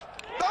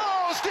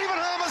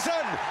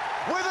Anderson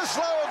with a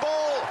slower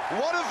ball,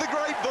 one of the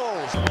great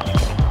balls.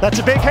 That's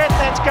a big hit,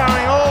 that's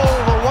going all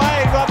the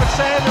way. Robert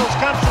Samuels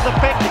comes to the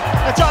pick,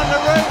 it's on the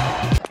roof.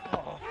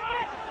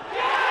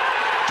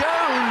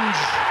 Jones,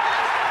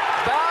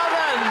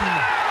 Barden,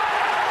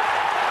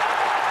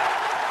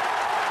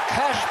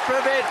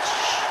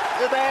 Kasparovich,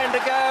 the man to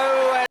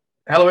go.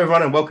 Hello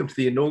everyone and welcome to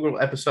the inaugural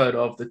episode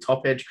of the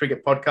Top Edge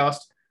Cricket Podcast,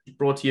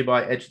 brought to you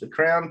by Edge of the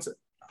Crown.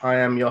 I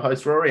am your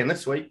host Rory, and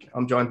this week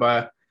I'm joined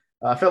by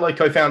a fellow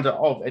co-founder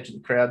of Edge of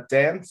the Crowd,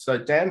 Dan. So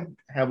Dan,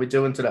 how are we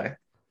doing today?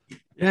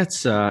 Yeah,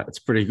 it's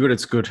pretty good.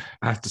 It's good.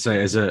 I have to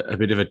say, as a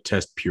bit of a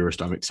test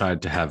purist, I'm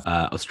excited to have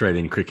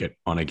Australian cricket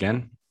on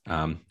again.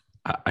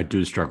 I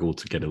do struggle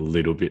to get a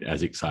little bit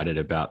as excited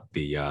about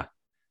the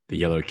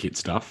yellow kit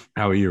stuff.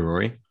 How are you,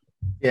 Rory?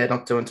 Yeah,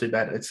 not doing too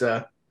bad. It's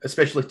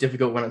especially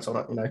difficult when it's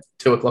on at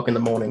 2 o'clock in the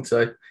morning.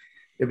 So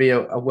it'll be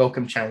a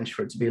welcome change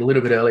for it to be a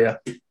little bit earlier.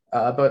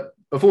 But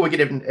before we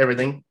get into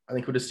everything, I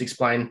think we'll just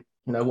explain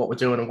what we're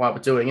doing and why we're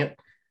doing it.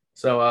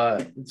 So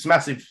it's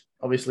massive.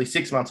 Obviously,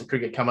 6 months of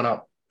cricket coming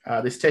up.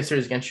 This test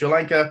series against Sri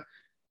Lanka,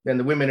 then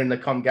the women in the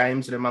Com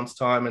Games in a month's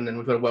time, and then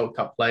we've got a World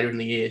Cup later in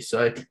the year.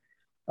 So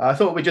I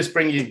thought we'd just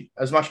bring you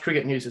as much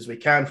cricket news as we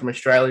can from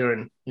Australia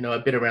and, a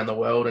bit around the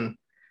world. And,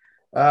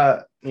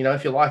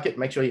 if you like it,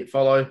 make sure you hit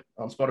follow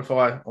on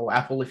Spotify or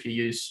Apple if you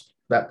use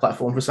that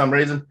platform for some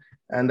reason.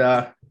 And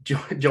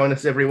join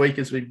us every week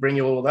as we bring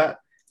you all of that.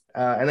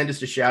 And then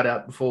just a shout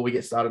out before we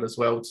get started as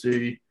well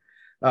to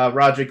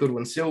Raja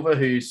Goodwin-Silva,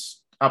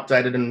 who's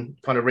updated and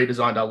kind of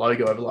redesigned our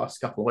logo over the last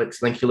couple of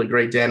weeks. I think you'll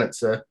agree, Dan,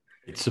 it's a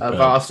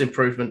vast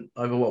improvement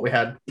over what we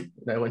had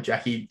when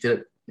Jackie did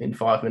it in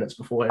 5 minutes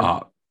before.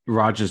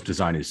 Raj's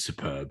design is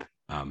superb.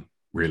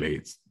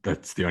 Really,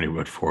 that's the only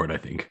word for it, I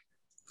think.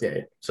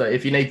 Yeah. So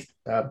if you need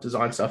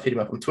design stuff, hit him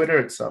up on Twitter.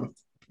 It's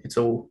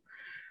all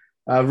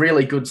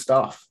really good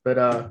stuff. But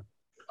I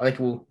think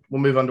we'll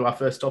move on to our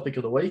first topic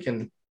of the week,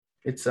 and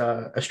it's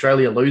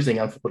Australia losing,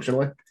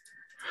 unfortunately.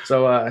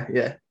 So,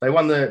 they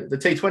won the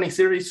T20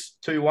 series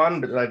 2-1,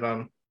 but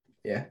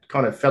they've,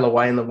 kind of fell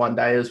away in the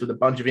one-dayers with a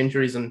bunch of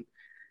injuries and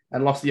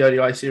lost the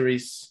ODI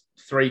series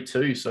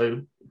 3-2.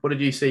 So what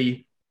did you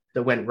see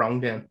that went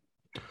wrong, Dan?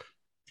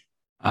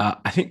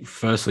 I think,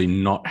 firstly,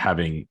 not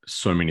having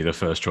so many of the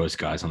first-choice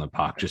guys on the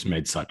park just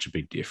made such a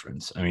big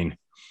difference. I mean,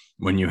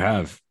 when you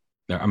have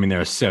 – there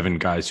are 7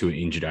 guys who are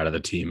injured out of the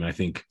team, and I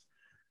think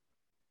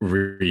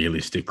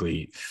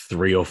realistically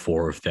 3 or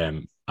 4 of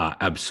them are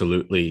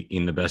absolutely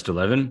in the best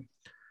 11. And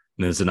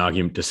there's an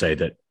argument to say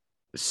that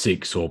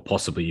 6 or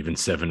possibly even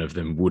 7 of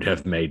them would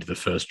have made the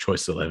first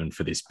choice 11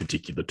 for this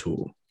particular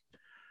tour.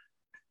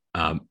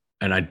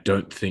 And I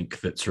don't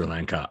think that Sri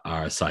Lanka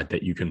are a side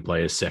that you can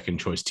play a second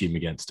choice team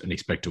against and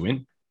expect to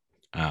win.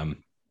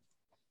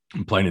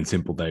 Plain and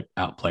simple, they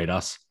outplayed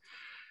us.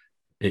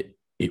 It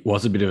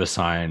was a bit of a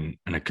sign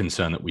and a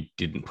concern that we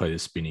didn't play the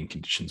spinning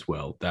conditions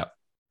well.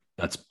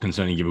 That's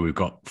concerning given we've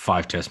got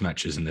 5 test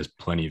matches and there's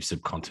plenty of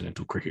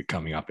subcontinental cricket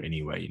coming up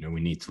anyway.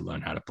 We need to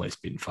learn how to play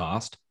spin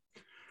fast.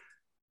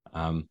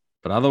 But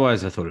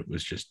otherwise, I thought it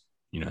was just,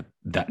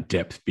 that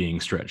depth being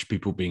stretched,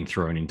 people being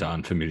thrown into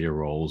unfamiliar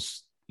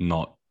roles,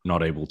 not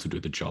able to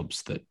do the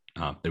jobs that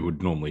they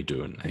would normally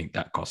do. And I think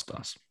that cost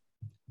us.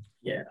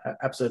 Yeah,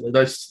 absolutely.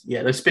 Those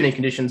spinning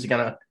conditions are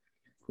going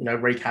to,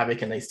 wreak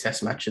havoc in these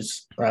test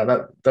matches.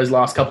 Those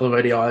last couple of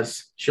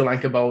ODIs, Sri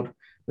Lanka bowled,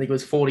 I think it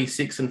was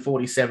 46 and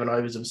 47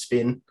 overs of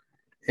spin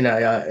in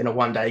a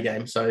one-day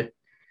game. So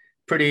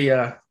pretty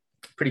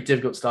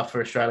difficult stuff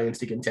for Australians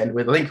to contend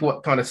with. I think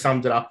what kind of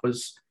summed it up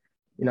was,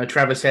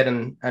 Travis Head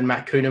and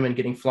Matt Kuhneman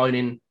getting flown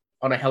in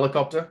on a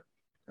helicopter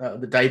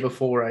the day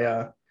before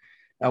a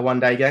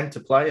one-day game to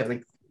play. I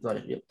think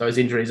those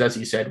injuries, as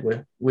you said,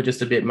 were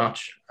just a bit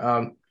much.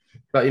 But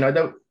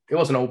it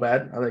wasn't all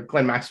bad. I think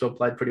Glenn Maxwell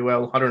played pretty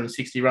well,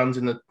 160 runs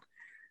in the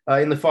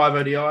 5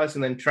 ODIs,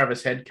 and then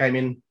Travis Head came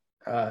in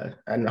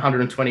and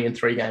 120 in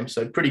 3 games.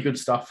 So pretty good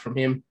stuff from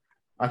him.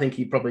 I think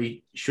he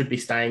probably should be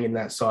staying in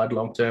that side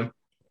long term.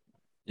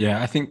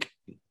 Yeah, I think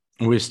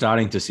we're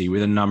starting to see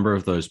with a number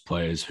of those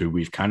players who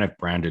we've kind of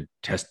branded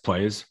test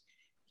players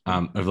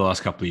over the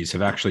last couple of years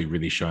have actually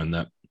really shown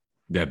that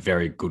they're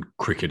very good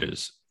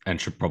cricketers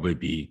and should probably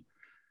be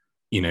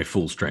in a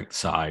full strength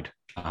side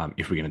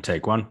if we're going to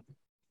take one.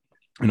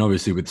 And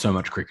obviously with so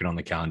much cricket on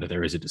the calendar,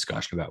 there is a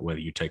discussion about whether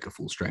you take a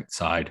full strength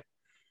side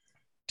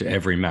to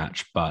every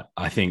match. But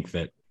I think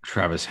that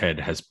Travis Head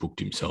has booked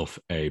himself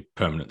a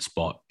permanent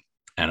spot.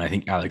 And I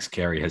think Alex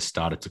Carey has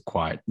started to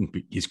quiet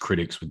his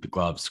critics with the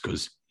gloves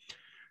because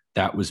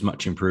that was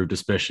much improved,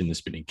 especially in the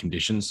spinning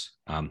conditions.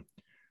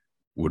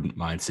 Wouldn't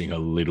mind seeing a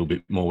little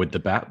bit more with the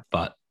bat,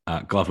 but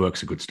glove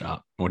work's a good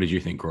start. What did you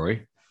think,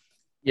 Rory?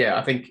 Yeah,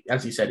 I think,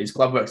 as you said, his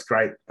glove work's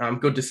great.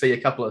 Good to see a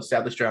couple of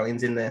South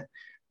Australians in there.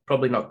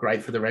 Probably not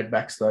great for the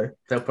Redbacks, though.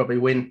 They'll probably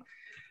win.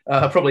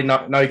 Probably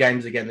no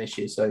games again this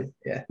year. So,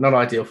 yeah, not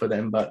ideal for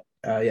them. But,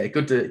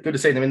 good to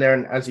see them in there.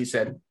 And as you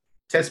said,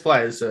 test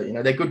players,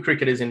 they're good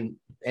cricketers in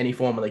any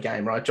form of the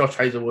game, right? Josh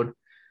Hazlewood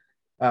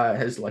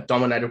has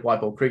dominated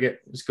white ball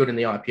cricket. He was good in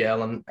the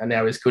IPL and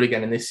now is good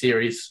again in this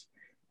series.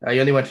 He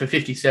only went for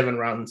 57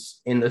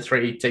 runs in the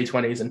 3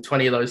 T20s, and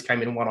 20 of those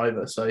came in 1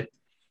 over. So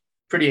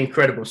pretty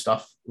incredible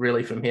stuff,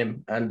 really, from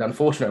him. And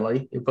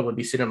unfortunately, he'll probably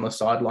be sitting on the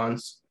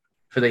sidelines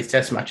for these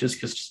test matches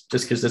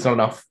because there's not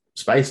enough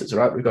spaces,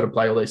 right? We've got to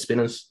play all these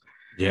spinners.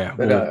 Yeah.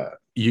 But well,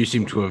 you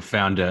seem to have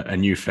found a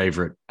new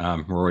favorite,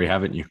 Rory,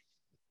 haven't you?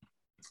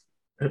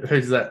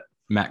 Who's that?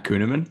 Matt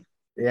Kuhneman.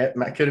 Yeah,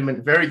 Matt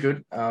Kuhneman, very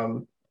good.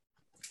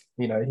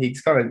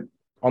 He's kind of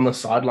on the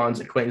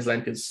sidelines at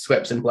Queensland because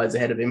Swepson plays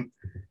ahead of him.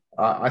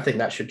 I think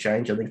that should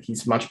change. I think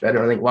he's much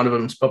better. I think one of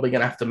them is probably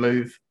going to have to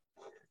move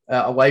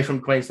away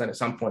from Queensland at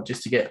some point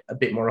just to get a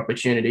bit more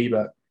opportunity.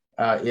 But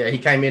he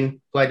came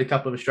in, played a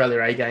couple of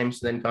Australia A games,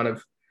 then kind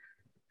of,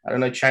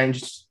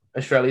 changed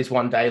Australia's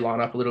one-day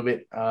lineup a little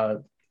bit.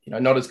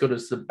 Not as good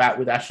as the bat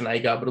with Ashton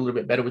Agar, but a little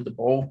bit better with the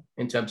ball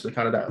in terms of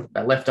kind of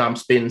that left arm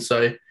spin.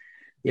 So,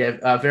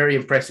 very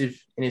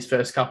impressive in his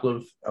first couple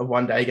of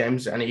one-day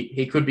games, and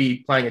he could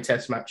be playing a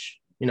test match,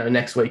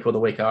 next week or the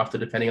week after,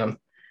 depending on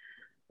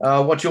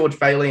what George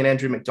Bailey and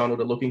Andrew McDonald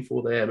are looking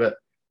for there. But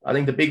I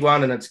think the big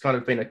one, and it's kind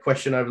of been a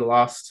question over the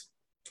last,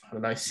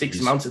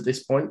 6 months at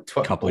this point,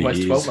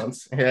 almost 12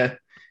 months,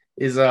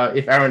 is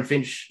if Aaron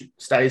Finch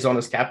stays on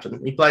as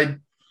captain. He played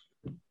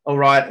all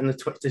right in the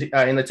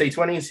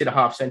T20s, hit a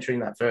half century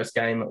in that first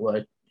game.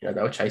 They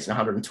were chasing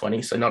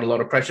 120, so not a lot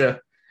of pressure.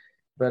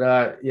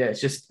 But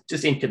it's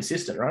just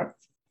inconsistent, right?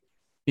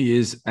 He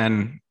is,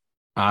 and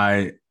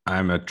I'm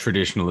a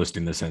traditionalist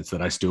in the sense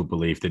that I still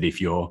believe that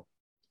if your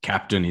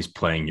captain is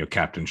playing, your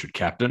captain should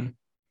captain.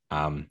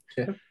 And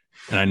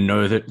I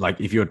know that, like,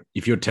 if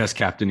your test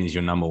captain is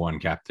your number one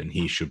captain,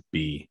 he should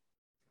be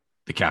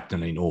the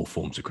captain in all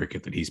forms of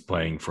cricket that he's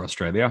playing for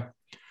Australia.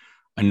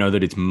 I know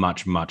that it's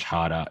much, much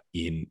harder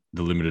in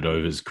the limited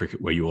overs cricket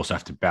where you also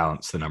have to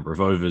balance the number of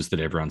overs that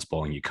everyone's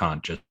bowling. You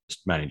can't just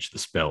manage the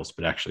spells,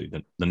 but actually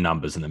the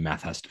numbers and the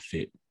math has to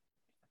fit.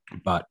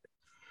 But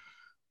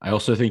I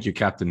also think your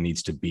captain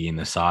needs to be in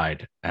the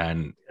side.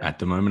 And at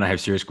the moment, I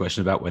have serious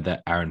questions about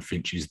whether Aaron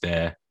Finch is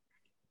there,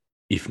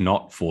 if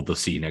not for the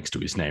C next to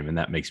his name. And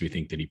that makes me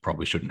think that he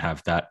probably shouldn't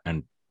have that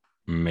and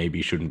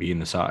maybe shouldn't be in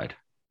the side.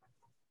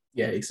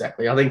 Yeah,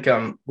 exactly. I think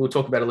we'll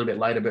talk about it a little bit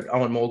later, but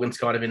Owen Morgan's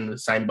kind of in the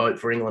same boat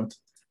for England.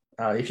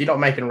 If you're not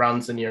making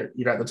runs and you're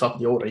at the top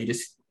of the order, you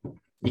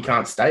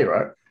can't stay,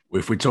 right?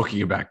 If we're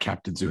talking about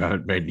captains who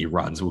haven't made any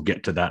runs, we'll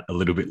get to that a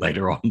little bit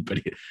later on. But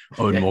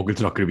Owen Morgan's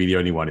not going to be the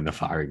only one in the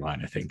firing line,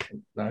 I think.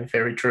 No,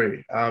 very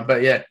true.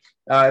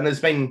 And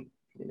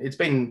it's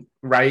been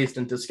raised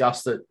and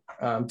discussed that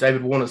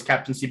David Warner's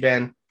captaincy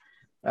ban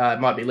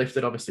might be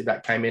lifted. Obviously,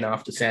 that came in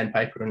after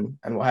sandpaper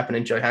and what happened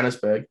in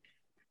Johannesburg.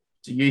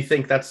 Do you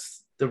think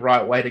that's the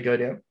right way to go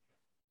down?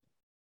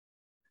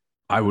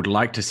 I would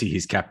like to see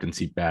his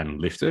captaincy ban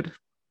lifted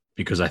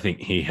because I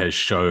think he has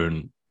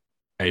shown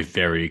a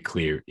very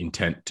clear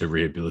intent to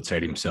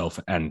rehabilitate himself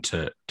and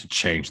to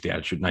change the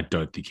attitude. And I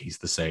don't think he's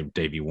the same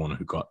Davey Warner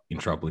who got in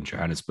trouble in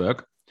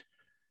Johannesburg.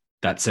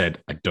 That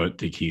said, I don't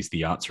think he's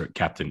the answer at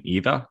captain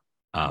either.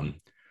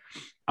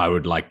 I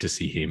would like to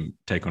see him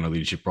take on a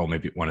leadership role,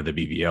 maybe at one of the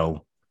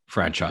BBL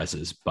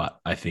franchises. But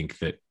I think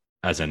that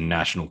as a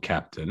national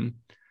captain,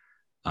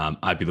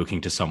 I'd be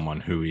looking to someone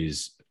who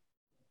is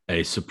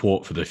a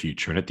support for the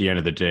future. And at the end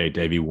of the day,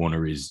 Davey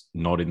Warner is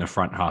not in the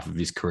front half of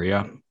his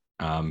career,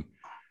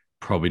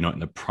 probably not in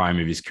the prime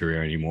of his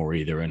career anymore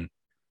either. And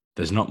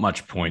there's not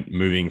much point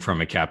moving from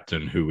a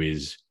captain who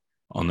is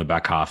on the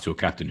back half to a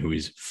captain who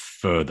is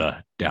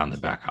further down the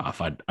back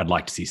half. I'd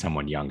like to see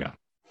someone younger.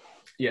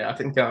 Yeah, I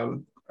think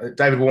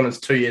David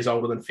Warner's 2 years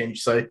older than Finch.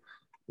 So,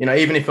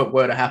 even if it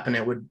were to happen,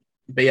 it would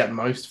be at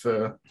most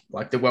for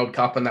like the World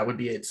Cup and that would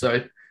be it.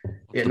 So,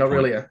 not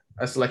really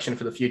a selection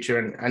for the future.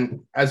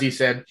 And as you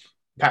said,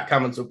 Pat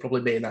Cummins will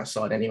probably be in that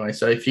side anyway.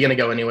 So if you're going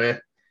to go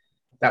anywhere,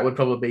 that would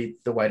probably be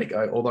the way to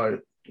go. Although,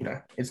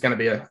 it's going to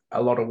be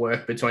a lot of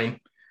work between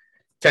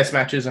test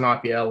matches and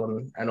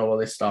IPL and all of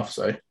this stuff.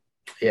 So,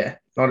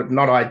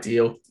 not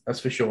ideal, that's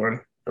for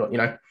sure.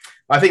 And,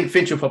 I think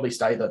Finch will probably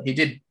stay, though. He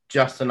did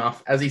just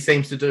enough, as he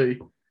seems to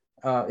do.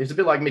 It was a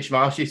bit like Mitch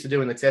Marsh used to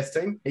do in the test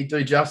team. He'd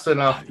do just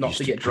enough not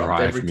to get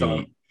dropped every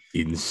time.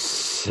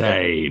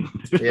 Insane.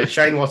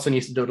 Shane Watson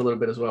used to do it a little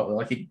bit as well.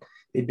 Like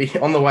he'd be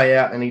on the way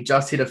out and he'd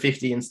just hit a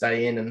 50 and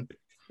stay in, and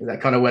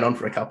that kind of went on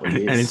for a couple of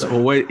years. And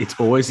it's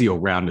always the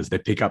all-rounders. They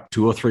pick up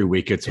 2 or 3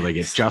 wickets, or they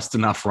get just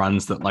enough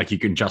runs that like you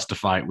can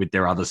justify it with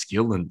their other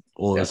skill, and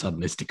all of a sudden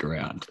they stick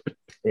around.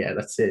 Yeah,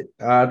 that's it.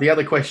 The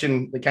other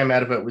question that came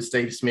out of it was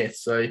Steve Smith.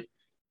 So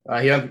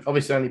he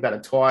obviously only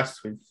batted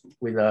twice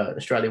with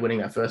Australia winning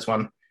that first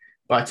one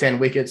by 10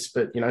 wickets,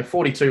 but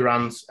 42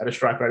 runs at a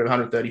strike rate of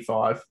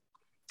 135.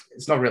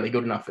 It's not really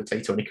good enough for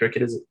T20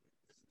 cricket, is it?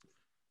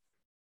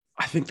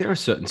 I think there are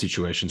certain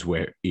situations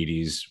where it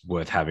is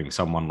worth having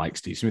someone like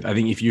Steve Smith. I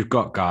think if you've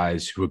got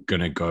guys who are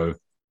going to go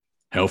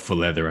hell for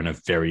leather and a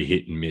very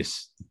hit and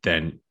miss,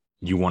 then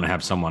you want to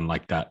have someone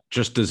like that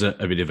just as a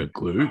bit of a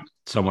glue,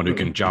 someone who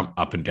can jump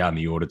up and down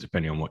the order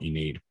depending on what you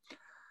need.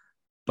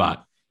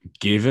 But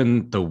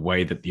given the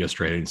way that the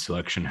Australian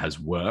selection has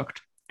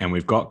worked, and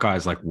we've got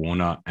guys like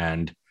Warner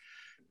and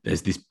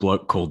there's this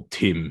bloke called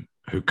Tim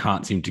who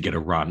can't seem to get a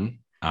run.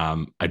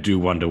 I do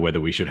wonder whether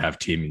we should have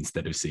Tim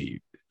instead of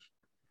C.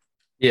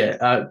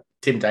 Yeah,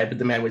 Tim David,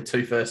 the man with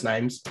two first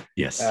names.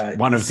 Yes,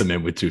 one of the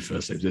men with two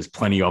first names. There's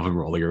plenty of them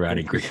rolling around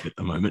in cricket at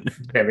the moment.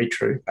 Very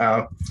true.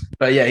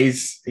 But yeah,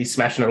 he's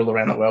smashing it all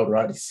around the world,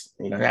 right? He's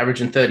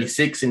averaging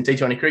 36 in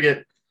T20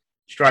 cricket,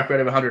 strike rate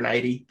of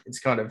 180. It's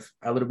kind of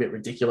a little bit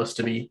ridiculous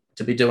to be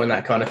doing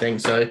that kind of thing.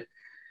 So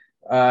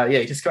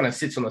he just kind of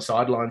sits on the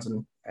sidelines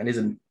and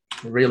isn't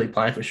really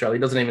playing for Australia.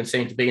 He doesn't even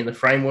seem to be in the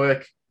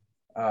framework.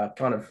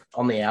 Kind of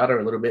on the outer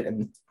a little bit,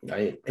 and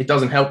it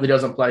doesn't help that he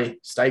doesn't play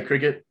state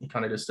cricket. He's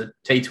kind of just a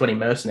T20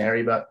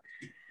 mercenary, but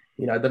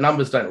the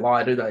numbers don't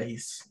lie, do they?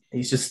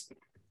 He's just,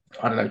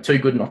 I don't know, too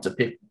good not to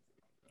pick.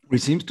 He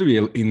seems to be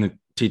in the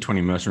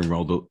T20 mercenary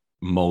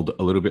mold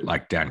a little bit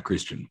like Dan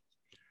Christian.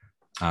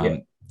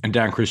 And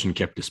Dan Christian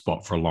kept his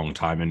spot for a long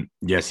time, and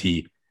yes,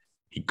 he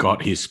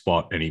got his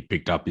spot and he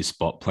picked up his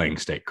spot playing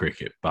state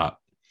cricket, but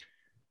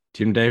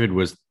Tim David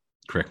was,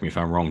 correct me if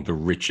I'm wrong, the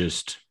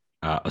richest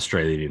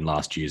Australian in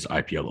last year's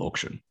IPL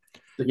auction.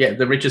 Yeah,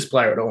 the richest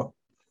player at all.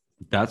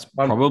 That's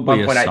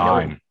probably a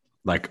sign.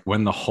 Like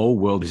when the whole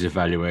world is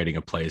evaluating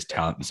a player's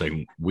talent and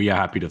saying, we are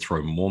happy to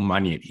throw more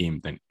money at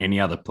him than any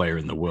other player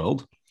in the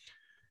world,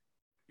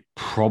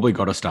 probably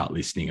got to start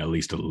listening at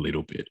least a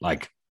little bit.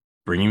 Like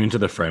bring him into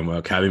the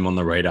framework, have him on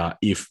the radar.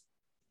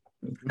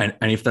 And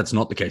if that's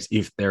not the case,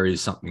 if there is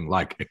something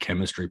like a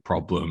chemistry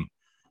problem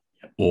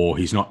or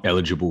he's not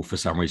eligible for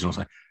some reason, or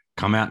something,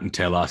 come out and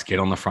tell us, get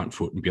on the front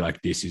foot and be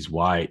like, this is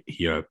why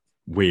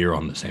we're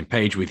on the same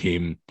page with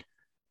him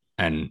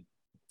and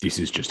this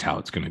is just how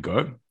it's going to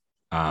go,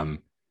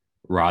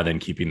 rather than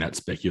keeping that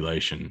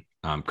speculation.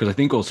 Because I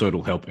think also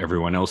it'll help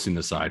everyone else in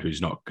the side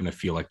who's not going to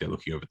feel like they're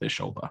looking over their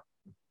shoulder.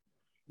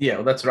 Yeah,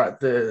 well, that's right.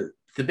 The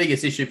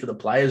biggest issue for the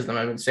players at the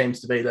moment seems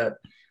to be that,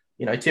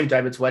 Tim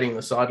David's waiting on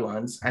the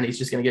sidelines and he's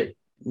just going to get,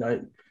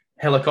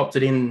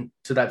 helicoptered in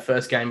to that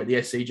first game at the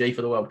SCG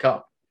for the World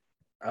Cup.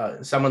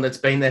 Someone that's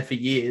been there for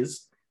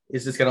years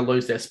is just going to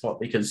lose their spot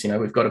because,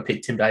 we've got to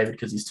pick Tim David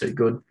because he's too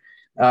good.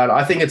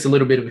 I think it's a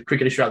little bit of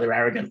Cricket Australia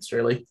arrogance,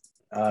 really.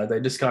 They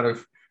just kind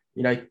of,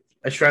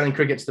 Australian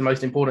cricket's the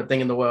most important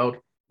thing in the world.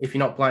 If you're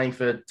not playing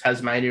for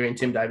Tasmania in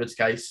Tim David's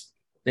case,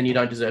 then you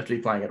don't deserve to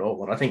be playing at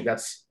all. And I think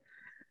that's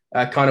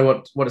kind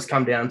of what it's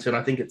come down to. And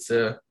I think it's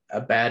a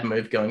bad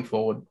move going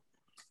forward.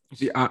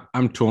 See,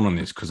 I'm torn on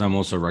this because I'm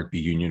also a rugby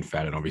union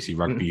fan. And obviously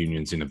rugby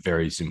union's in a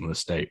very similar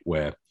state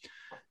where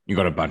you've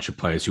got a bunch of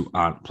players who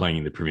aren't playing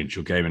in the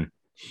provincial game. And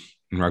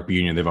in rugby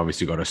union, they've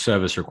obviously got a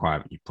service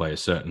requirement. You play a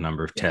certain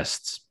number of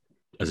tests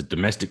as a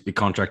domestically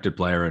contracted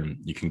player, and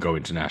you can go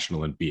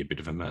international and be a bit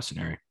of a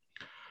mercenary.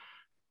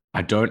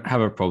 I don't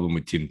have a problem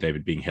with Tim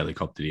David being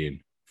helicoptered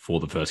in for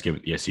the first game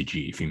at the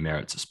SCG if he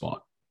merits a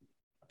spot.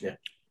 Yeah.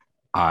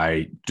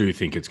 I do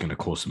think it's going to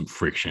cause some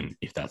friction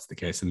if that's the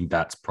case. And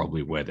that's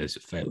probably where there's a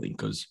failing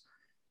because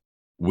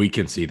we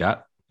can see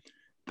that.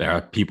 There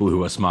are people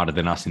who are smarter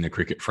than us in the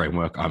cricket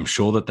framework. I'm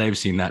sure that they've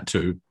seen that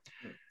too.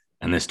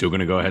 And they're still going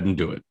to go ahead and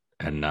do it.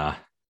 And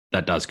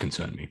that does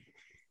concern me.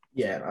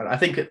 Yeah, I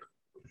think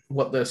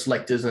what the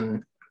selectors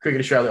and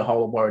Cricket Australia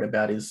whole are worried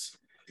about is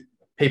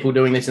people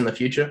doing this in the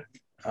future.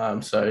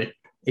 So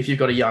if you've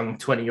got a young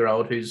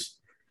 20-year-old who's,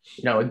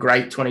 a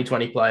great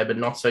 2020 player, but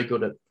not so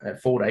good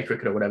at 4-day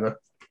cricket or whatever,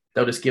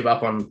 they'll just give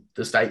up on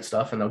the state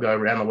stuff and they'll go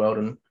around the world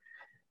and,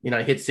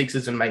 hit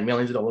sixes and make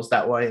millions of dollars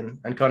that way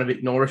and kind of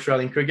ignore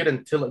Australian cricket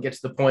until it gets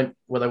to the point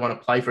where they want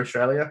to play for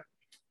Australia.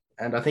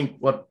 And I think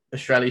what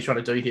Australia's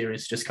trying to do here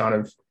is just kind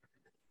of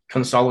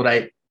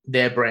consolidate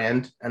their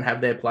brand and have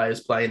their players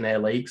play in their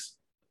leagues.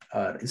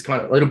 It's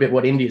kind of a little bit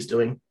what India's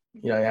doing,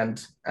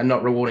 and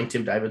not rewarding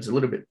Tim David's a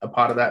little bit a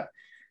part of that.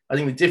 I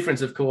think the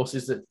difference, of course,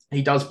 is that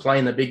he does play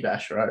in the Big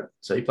Bash, right?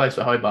 So he plays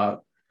for Hobart.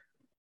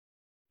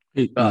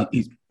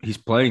 He's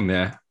playing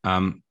there.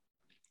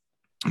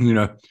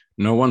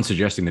 No one's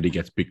suggesting that he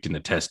gets picked in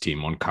the test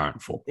team on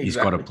current form. Exactly. He's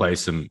got to play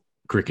some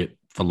cricket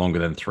for longer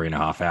than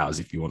 3.5 hours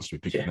if he wants to be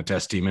picked in the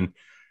test team. And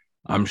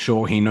I'm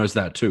sure he knows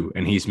that too.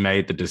 And he's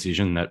made the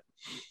decision that,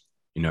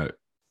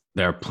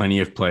 there are plenty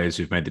of players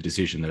who've made the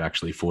decision that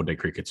actually 4-day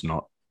cricket's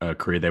not a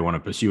career they want to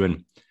pursue.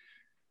 And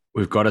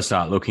we've got to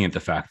start looking at the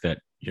fact that,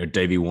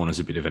 Davey Warner's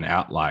a bit of an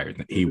outlier.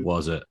 That he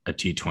was a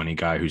T20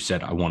 guy who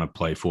said, I want to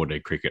play 4-day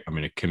cricket. I'm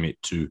going to commit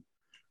to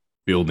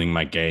building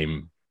my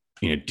game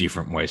in a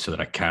different way so that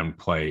I can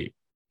play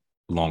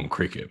long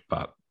cricket.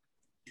 But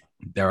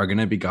there are going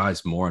to be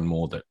guys more and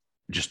more that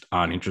just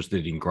aren't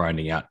interested in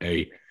grinding out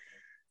a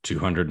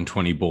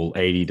 220 ball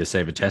 80 to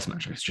save a test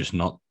match. It's just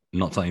not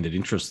something that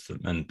interests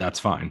them, and that's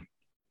fine.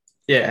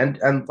 Yeah,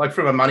 and like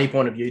from a money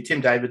point of view, Tim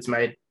David's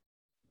made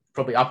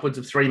probably upwards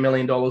of $3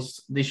 million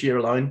this year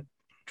alone,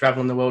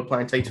 traveling the world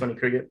playing T20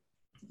 cricket.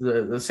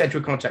 The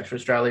central contracts for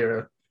Australia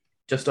are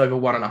just over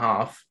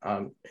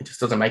 1.5. It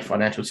just doesn't make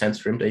financial sense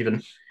for him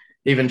to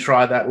even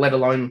try that, let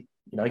alone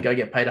go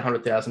get paid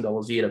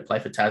 $100,000 a year to play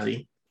for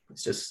Tassie. It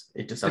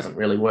just doesn't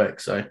really work.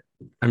 So,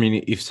 I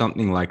mean, if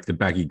something like the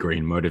baggy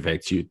green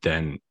motivates you,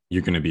 then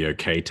you're going to be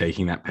okay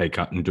taking that pay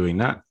cut and doing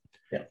that.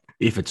 Yeah.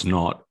 if it's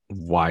not,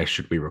 why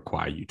should we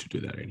require you to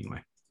do that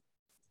anyway?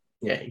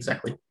 Yeah,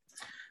 exactly.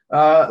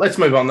 Let's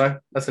move on though.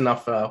 That's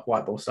enough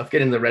white ball stuff.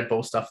 Get into the red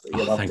ball stuff that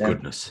you love. Thank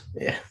goodness.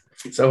 Yeah.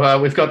 So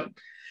we've got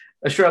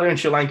Australia and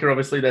Sri Lanka.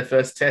 Obviously, their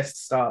first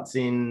test starts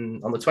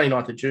on the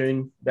 29th of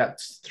June, about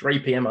 3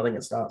 p.m. I think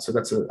it starts. So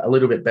that's a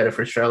little bit better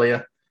for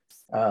Australia.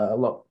 A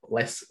lot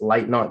less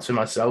late nights for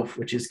myself,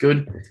 which is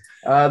good.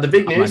 The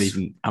big news.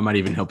 I might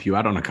even help you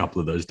out on a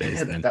couple of those days.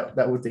 Yeah, then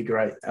that would be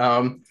great.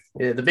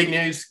 The big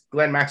news: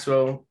 Glenn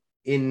Maxwell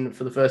in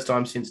for the first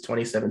time since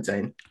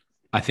 2017.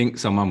 I think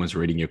someone was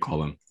reading your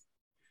column.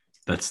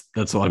 That's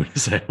all I'm going to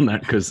say on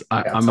that, because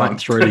I might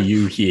throw to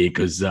you here,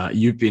 because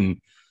you've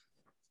been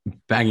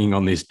banging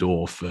on this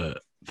door for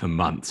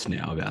months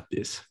now about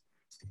this.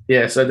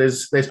 Yeah, so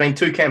there's been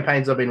 2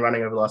 campaigns I've been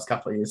running over the last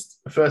couple of years.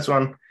 The first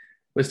one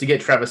was to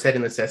get Travis Head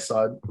in the test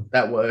side.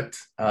 That worked.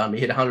 He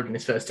hit 100 in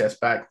his first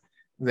test back.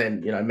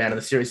 Then, man of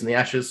the series in the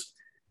Ashes.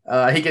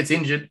 He gets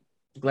injured.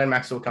 Glenn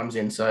Maxwell comes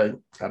in.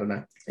 So, I don't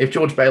know. If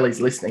George Bailey's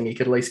listening, he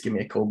could at least give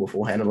me a call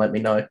beforehand and let me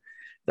know.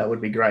 That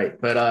would be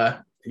great.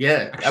 But,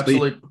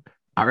 absolutely.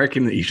 I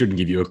reckon that he shouldn't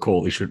give you a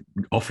call. He should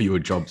offer you a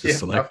job as a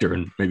selector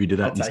and maybe do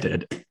that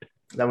instead.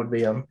 That would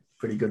be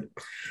pretty good.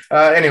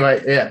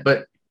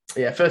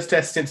 First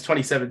test since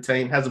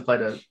 2017. Hasn't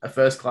played a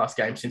first-class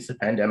game since the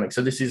pandemic.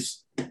 So this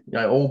is,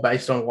 all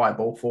based on white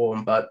ball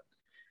form. But,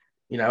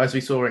 as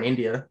we saw in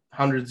India,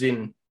 hundreds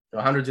in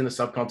the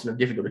subcontinent,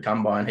 difficult to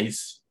come by. And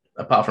he's,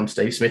 apart from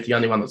Steve Smith, the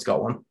only one that's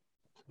got one.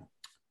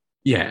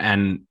 Yeah,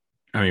 and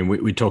I mean,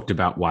 we talked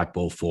about white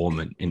ball form,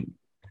 and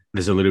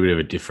there's a little bit of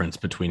a difference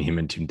between him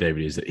and Tim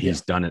David is that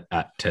he's done it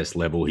at test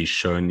level. He's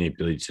shown the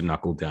ability to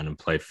knuckle down and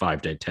play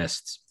 5-day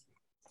tests.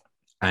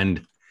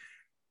 And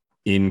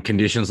in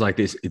conditions like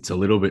this, it's a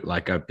little bit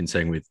like I've been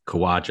saying with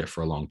Khawaja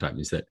for a long time,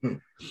 is that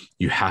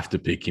you have to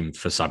pick him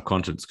for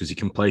subcontinents because he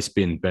can play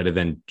spin better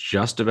than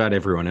just about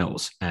everyone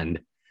else. And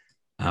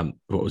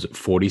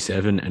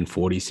 47 and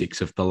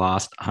 46 of the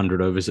last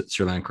 100 overs that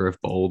Sri Lanka have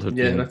bowled have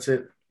been. Yeah, that's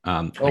it.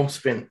 All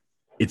spin.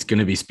 It's going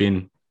to be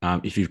spin.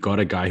 If you've got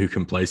a guy who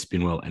can play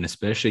spin well, and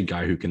especially a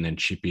guy who can then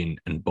chip in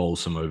and bowl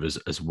some overs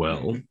as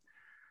well,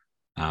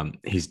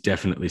 he's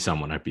definitely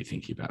someone I'd be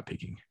thinking about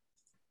picking.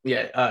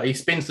 Yeah, he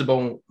spins the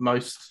ball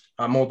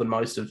more than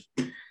most of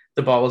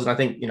the bowlers. And I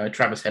think,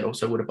 Travis Head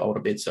also would have bowled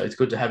a bit. So it's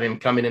good to have him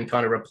come in and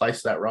kind of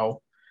replace that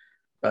role.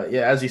 But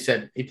yeah, as you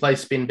said, he plays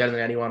spin better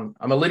than anyone.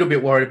 I'm a little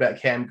bit worried about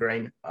Cam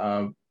Green.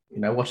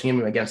 Watching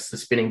him against the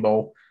spinning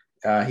ball,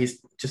 he's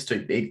just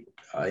too big,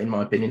 in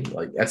my opinion.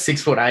 Like at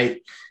 6'8",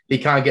 he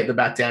can't get the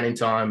bat down in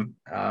time.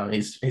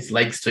 His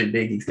leg's too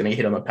big. He's going to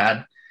hit on the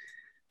pad.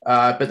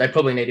 But they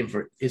probably need him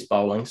for his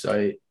bowling.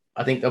 So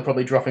I think they'll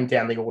probably drop him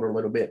down the order a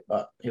little bit,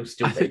 but he'll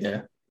still be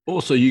there.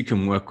 Also, you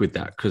can work with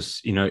that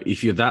because,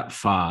 if you're that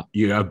far,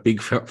 you're a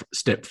big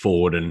step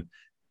forward and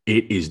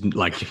it is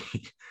like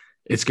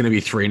it's going to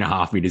be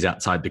 3.5 meters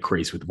outside the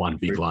crease with one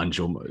big lunge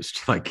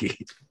almost. Like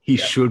he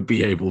should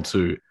be able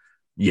to,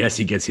 yes,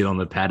 he gets hit on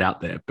the pad out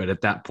there, but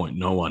at that point,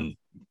 no one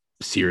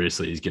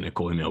seriously is going to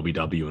call him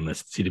LBW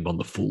unless it's hit him on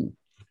the full.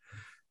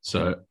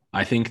 So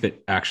I think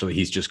that actually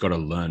he's just got to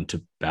learn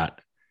to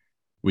bat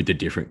with the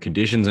different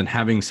conditions, and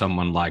having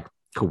someone like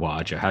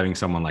Khawaja, having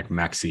someone like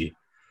Maxi,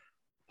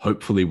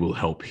 hopefully will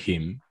help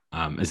him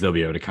as they'll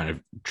be able to kind of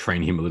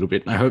train him a little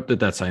bit. And I hope that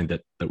that's something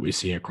that we're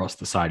seeing across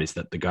the side, is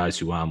that the guys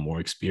who are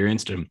more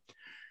experienced and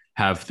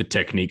have the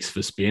techniques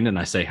for spin, and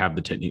I say have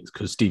the techniques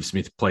because Steve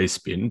Smith plays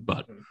spin,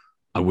 but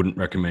I wouldn't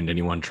recommend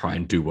anyone try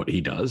and do what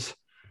he does.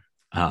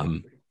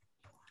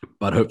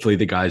 But hopefully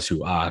the guys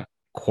who are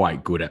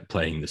quite good at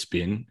playing the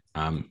spin,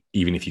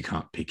 even if you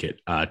can't pick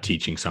it, are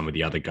teaching some of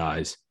the other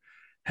guys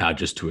how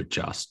just to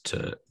adjust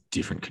to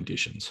different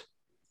conditions.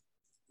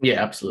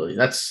 Yeah, absolutely.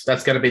 That's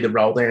going to be the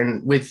role there.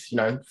 And with,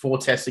 4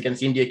 tests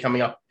against India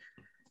coming up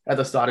at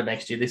the start of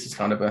next year, this is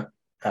kind of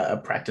a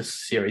practice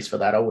series for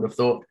that, I would have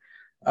thought.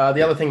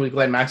 The other thing with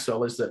Glenn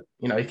Maxwell is that,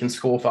 he can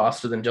score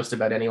faster than just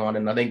about anyone.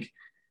 And I think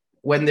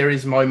when there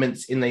is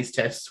moments in these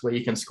tests where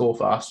you can score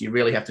fast, you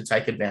really have to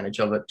take advantage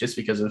of it, just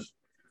because of,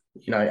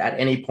 at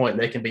any point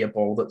there can be a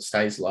ball that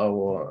stays low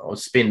or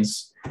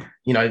spins,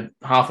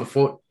 half a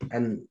foot,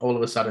 and all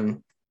of a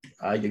sudden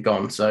you're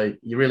gone. So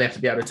you really have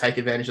to be able to take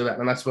advantage of that.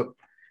 And that's what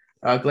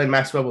Glenn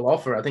Maxwell will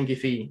offer. I think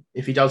if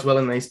he does well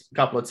in these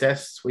couple of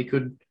tests, we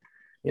could,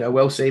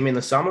 well see him in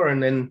the summer,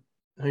 and then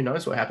who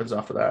knows what happens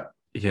after that.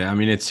 Yeah, I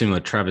mean, it's similar.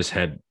 Travis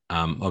Head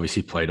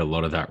obviously played a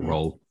lot of that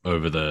role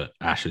over the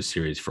Ashes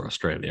series for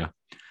Australia.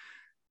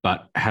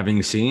 But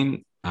having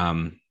seen,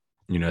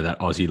 that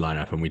Aussie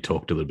lineup, and we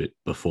talked a little bit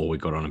before we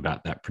got on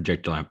about that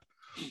projector lamp,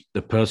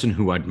 the person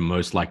who I'd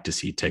most like to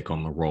see take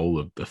on the role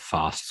of the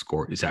fast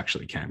scorer is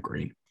actually Cam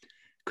Green,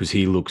 because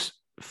he looks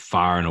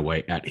far and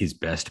away at his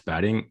best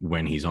batting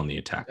when he's on the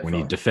attack. Definitely.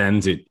 When he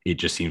defends, it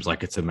just seems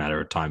like it's a matter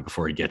of time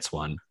before he gets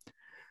one.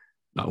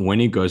 But when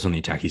he goes on the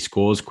attack, he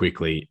scores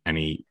quickly and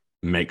he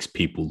makes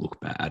people look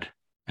bad.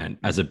 And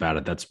as a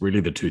batter, that's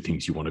really the 2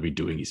 things you want to be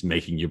doing, is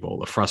making your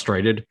bowler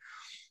frustrated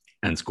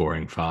and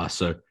scoring fast.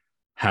 So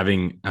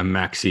having a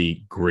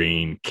Maxi,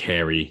 Green,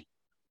 Carey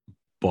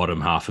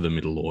bottom half of the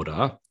middle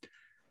order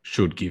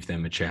should give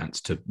them a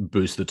chance to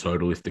boost the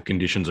total if the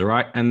conditions are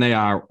right. And they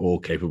are all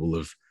capable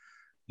of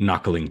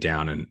knuckling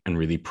down and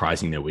really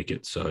prizing their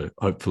wickets. So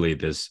hopefully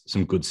there's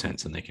some good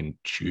sense and they can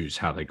choose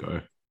how they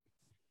go.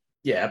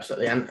 Yeah,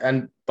 absolutely.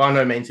 And by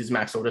no means is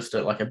Maxwell just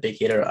like a big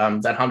hitter.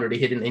 That 100 he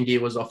hit in India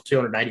was off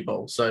 280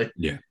 balls. So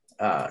yeah,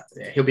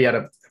 he'll be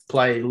able to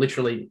play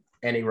literally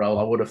any role,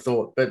 I would have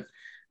thought. But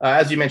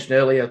as you mentioned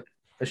earlier,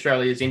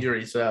 Australia's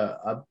injuries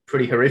are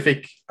pretty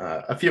horrific.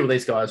 A few of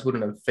these guys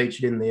wouldn't have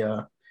featured in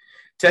the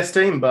test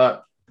team,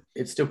 but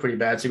it's still pretty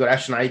bad. So you've got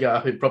Ashton Agar,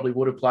 who probably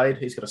would have played.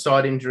 He's got a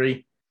side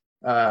injury.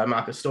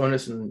 Marcus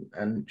Stoinis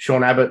and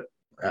Sean Abbott,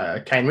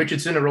 Kane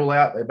Richardson are all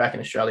out. They're back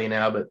in Australia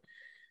now, but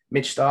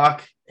Mitch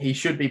Stark, he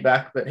should be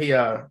back, but he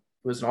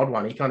was an odd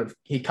one.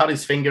 He cut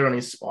his finger on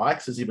his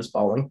spikes as he was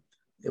bowling.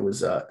 It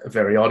was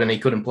very odd, and he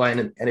couldn't play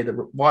in any of the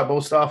white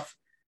ball stuff.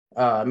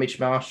 Mitch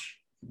Marsh,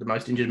 the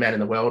most injured man in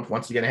the world,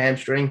 once again a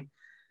hamstring.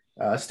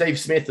 Steve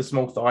Smith, a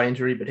small thigh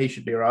injury, but he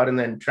should be all right. And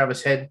then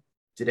Travis Head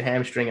did a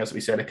hamstring, as we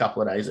said a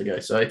couple of days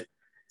ago. So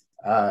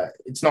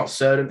it's not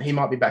certain. He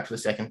might be back for the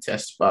second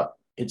test, but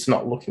it's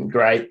not looking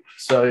great.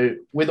 So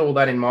with all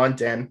that in mind,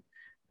 Dan,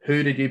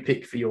 who did you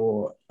pick for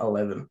your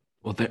 11?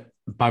 Well,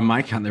 by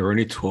my count, there were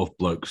only 12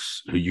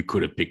 blokes who you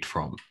could have picked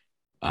from,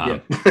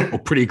 or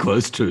pretty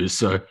close to.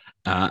 So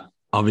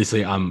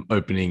obviously, I'm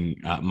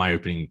opening. My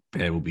opening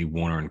pair will be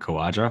Warner and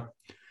Khawaja.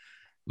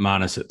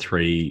 Marnus at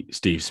 3,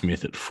 Steve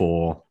Smith at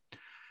 4.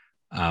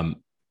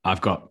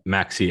 I've got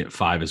Maxi at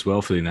 5 as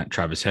well, filling that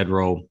Travis Head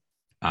role.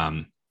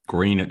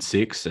 Green at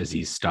 6, as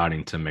he's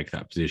starting to make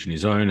that position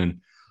his own. And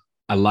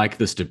I like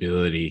the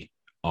stability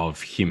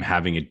of him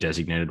having a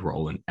designated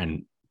role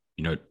and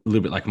you know, a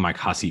little bit like Mike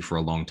Hussey for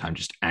a long time,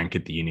 just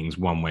anchored the innings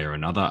one way or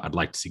another. I'd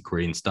like to see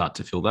Green start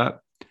to fill that.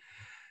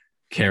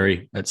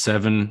 Carey at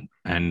 7,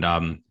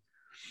 and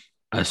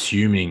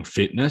assuming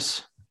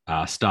fitness,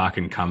 Stark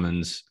and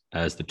Cummins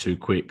as the 2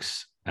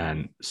 quicks,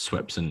 and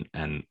Swepson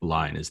and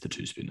Lyon as the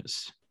 2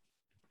 spinners.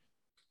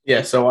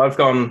 Yeah, so I've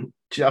gone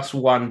just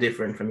one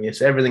different from you.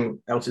 So everything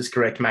else is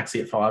correct. Maxi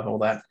at 5, all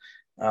that.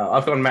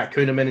 I've gone Matt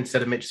Kuhneman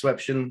instead of Mitch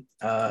Swepson,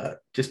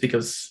 just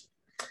because,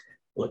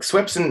 look,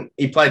 Swepson,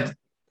 he played a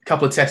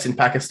couple of tests in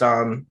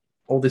Pakistan,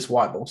 all this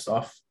white ball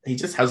stuff. He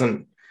just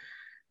hasn't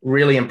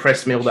really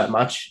impressed me all that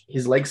much.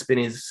 His leg spin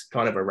is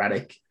kind of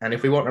erratic. And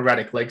if we want an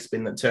erratic leg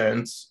spin that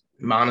turns,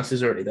 Marnus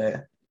is already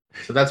there.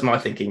 So that's my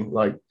thinking.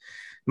 Like,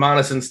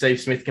 Marnus and Steve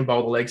Smith can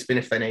bowl the leg spin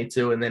if they need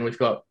to. And then we've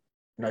got,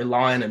 you know,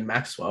 Lyon and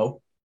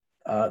Maxwell.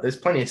 There's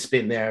plenty of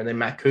spin there. And then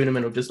Matt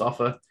Kuhneman will just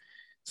offer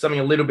something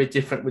a little bit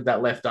different with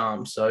that left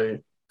arm. So,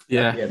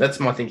 yeah, that's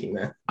my thinking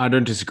there. I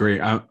don't disagree.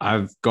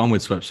 I've gone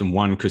with Swepson,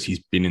 one, because he's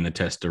been in the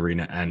test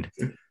arena. And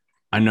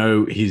I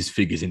know his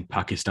figures in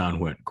Pakistan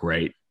weren't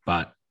great,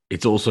 but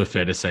it's also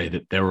fair to say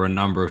that there were a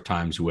number of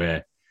times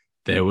where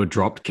there were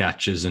dropped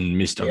catches and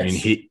missed. Yes. I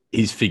mean,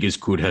 his figures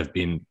could have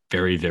been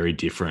very, very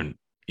different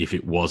if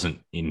it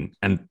wasn't in,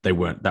 and they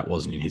weren't, that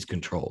wasn't in his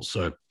control.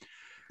 So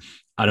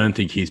I don't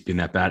think he's been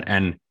that bad.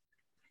 And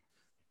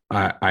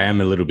I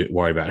am a little bit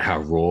worried about how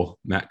raw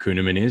Matt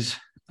Kuhneman is.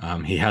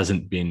 He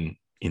hasn't been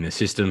in the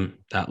system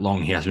that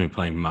long. He hasn't been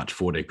playing much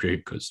 4-day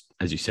cricket because,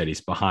 as you said,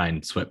 he's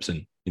behind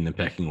Swepson in the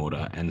pecking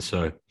order. And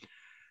so I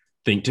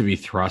think to be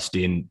thrust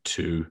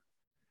into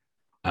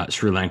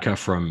Sri Lanka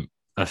from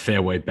a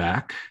fair way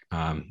back,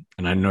 and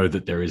I know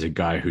that there is a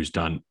guy who's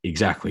done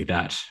exactly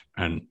that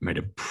and made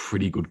a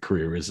pretty good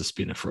career as a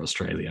spinner for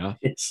Australia.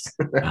 Yes.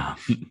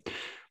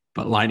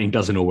 But lightning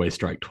doesn't always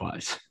strike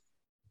twice.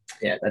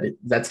 Yeah,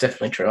 that's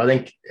definitely true. I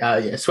think,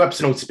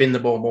 Swepson will spin the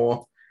ball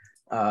more,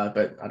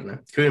 but I don't know.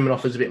 Kuhneman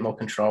offers a bit more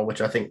control, which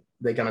I think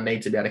they're going to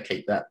need to be able to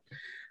keep that,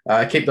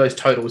 keep those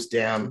totals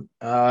down.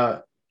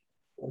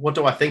 What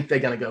do I think they're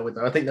going to go with?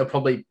 I think they'll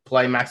probably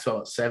play Maxwell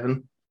at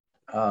 7,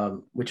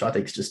 which I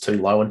think is just too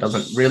low and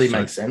doesn't really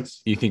make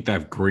sense. You think they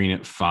have Green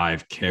at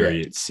 5,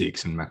 Carey at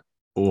 6, and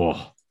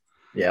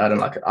yeah, I don't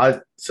like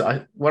it.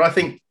 What I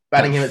think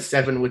batting him at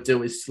 7 would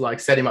do is like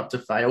set him up to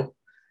fail.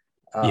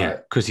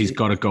 Because he's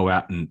got to go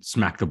out and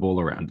smack the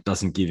ball around. It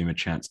doesn't give him a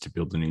chance to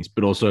build innings.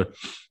 But also,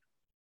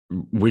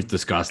 we've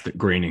discussed that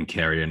Green and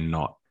Carey are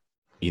not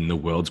in the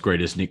world's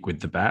greatest nick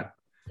with the bat.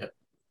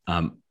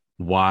 Yep.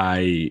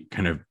 Why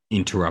kind of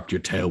interrupt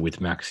your tail with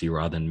Maxi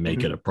rather than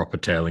make it a proper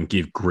tail and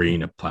give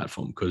Green a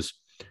platform? Because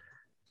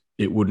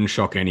it wouldn't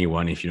shock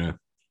anyone if, you know,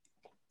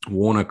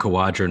 Warner,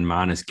 Khawaja and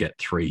Marnus get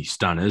 3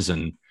 stunners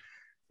and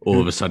all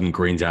of a sudden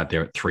Green's out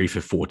there at 3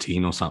 for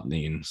 14 or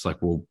something. And it's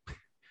like, well,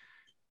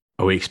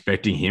 are we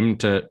expecting him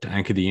to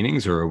anchor the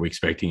innings, or are we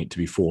expecting it to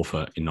be 4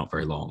 for in not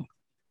very long?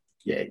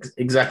 Yeah,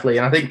 exactly.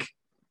 And I think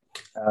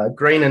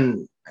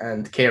Green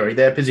and Carey,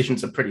 their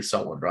positions are pretty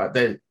solid, right?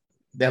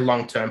 They're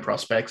long-term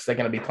prospects. They're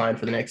going to be playing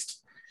for the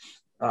next,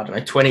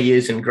 20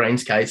 years in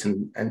Green's case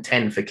and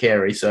 10 for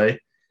Carey. So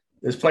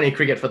there's plenty of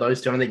cricket for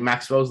those two. And I think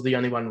Maxwell's the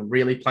only one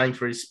really playing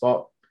for his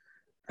spot.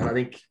 And I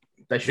think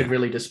they should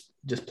really just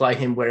play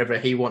him wherever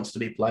he wants to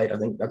be played. I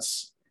think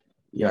that's,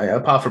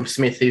 apart from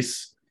Smith,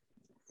 he's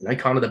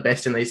kind of the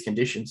best in these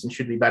conditions and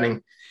should be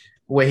batting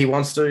where he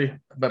wants to,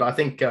 but I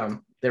think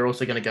they're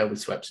also going to go with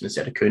Swepson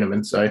instead of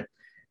Kuhneman. So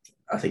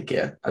I think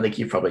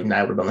you probably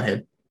nailed it on the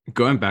head.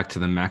 Going back to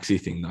the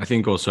Maxi thing, I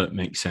think also it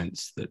makes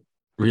sense that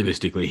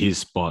realistically his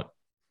spot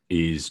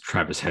is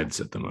Travis Head's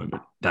at the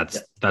moment. That's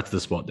the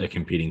spot they're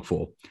competing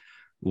for.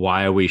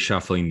 Why are we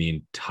shuffling the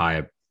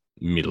entire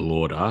middle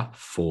order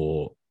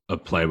for a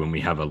play when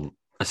we have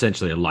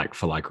essentially a like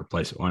for like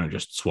replacement? Why not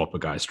just swap a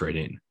guy straight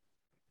in?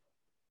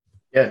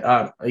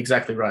 Yeah,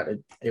 exactly right.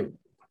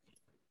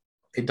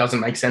 It doesn't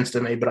make sense to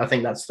me, but I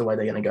think that's the way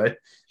they're going to go.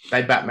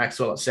 They bat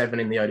Maxwell at 7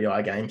 in the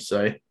ODI game,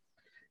 so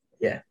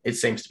yeah, it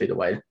seems to be the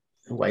way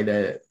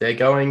they're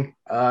going.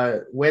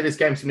 Where this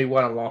game's going to be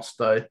won and lost,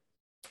 though,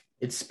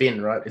 it's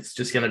spin, right? It's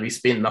just going to be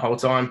spin the whole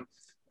time.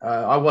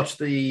 I watched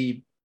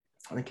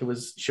I think it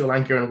was Sri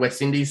Lanka and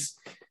West Indies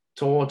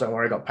tour. Don't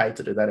worry, I got paid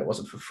to do that. It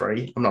wasn't for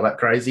free. I'm not that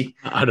crazy.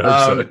 I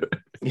know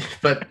so.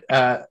 But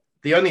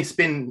the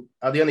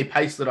only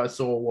pace that I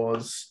saw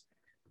was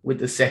with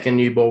the second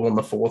new ball on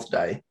the 4th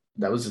day.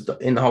 That was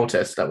in the whole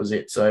test. That was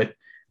it. So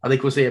I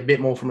think we'll see a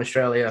bit more from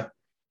Australia,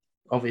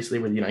 obviously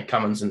with,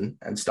 Cummins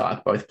and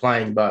Stark both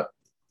playing, but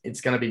it's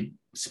going to be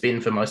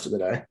spin for most of the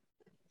day.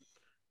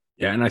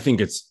 Yeah, and I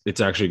think it's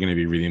actually going to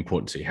be really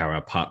important to see how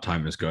our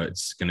part-timers go.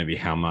 It's going to be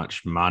how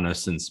much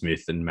Marnus and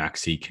Smith and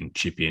Maxi can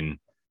chip in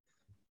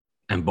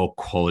and bowl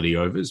quality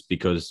overs,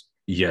 because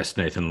yes,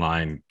 Nathan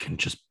Lyon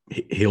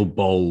he'll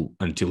bowl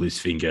until his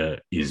finger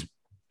is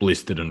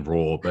blistered and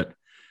raw, but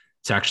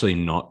it's actually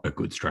not a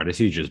good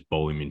strategy. Just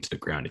bowl him into the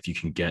ground. If you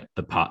can get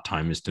the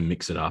part-timers to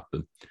mix it up,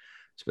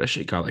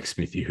 especially a guy like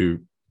Smithy,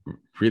 who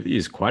really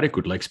is quite a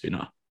good leg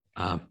spinner.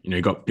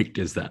 He got picked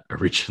as that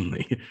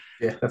originally.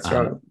 Yeah, that's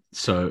right.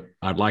 So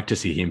I'd like to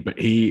see him, but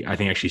I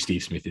think actually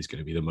Steve Smith is going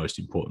to be the most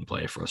important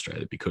player for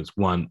Australia, because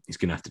 1, he's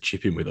going to have to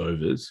chip in with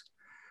overs,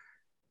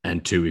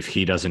 and 2, if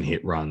he doesn't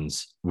hit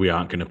runs, we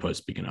aren't going to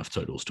post big enough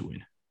totals to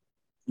win.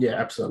 Yeah,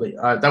 absolutely.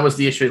 That was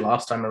the issue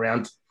last time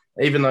around.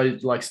 Even though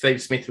like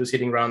Steve Smith was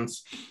hitting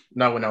runs,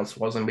 no one else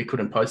was, and we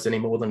couldn't post any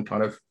more than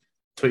kind of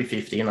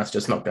 250, and that's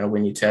just not going to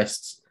win your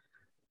tests.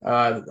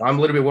 I'm a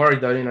little bit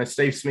worried though.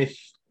 Steve Smith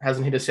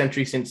hasn't hit a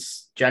century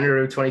since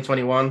January of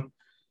 2021.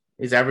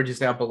 His average is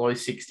now below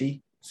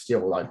 60,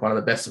 still like one of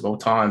the best of all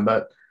time,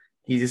 but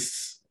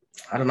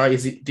I don't know,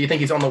 do you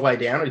think he's on the way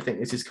down, or do you think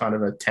this is kind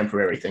of a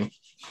temporary thing?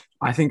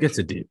 I think it's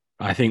a dip.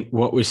 I think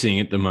what we're seeing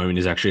at the moment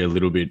is actually a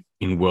little bit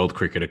in world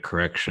cricket a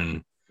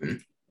correction,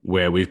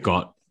 where we've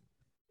got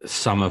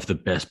some of the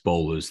best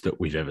bowlers that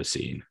we've ever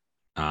seen.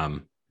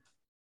 And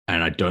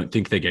I don't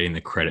think they're getting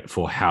the credit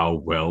for how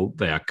well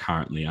they are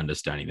currently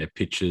understanding their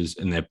pitches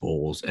and their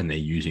balls, and they're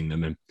using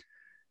them. And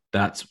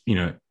that's,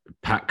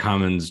 Pat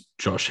Cummins,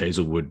 Josh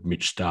Hazlewood,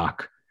 Mitch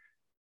Stark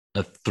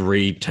are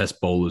 3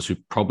 test bowlers who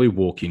probably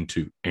walk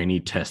into any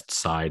test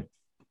side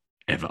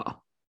ever.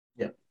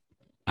 Yeah.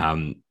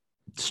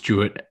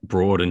 Stuart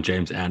Broad and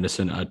James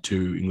Anderson are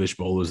 2 English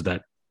bowlers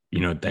that,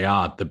 they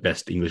are the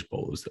best English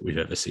bowlers that we've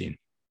ever seen.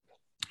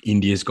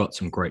 India's got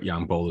some great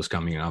young bowlers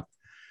coming up.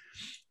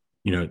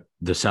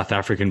 The South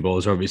African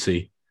bowlers are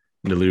obviously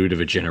in a little bit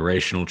of a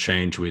generational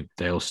change with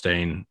Dale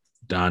Steyn,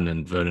 Dunn,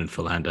 and Vernon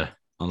Philander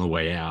on the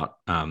way out.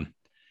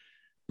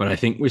 But I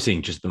think we're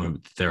seeing just the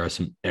moment that there are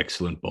some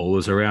excellent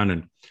bowlers around,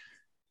 and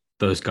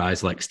those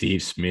guys like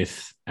Steve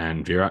Smith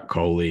and Virat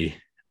Kohli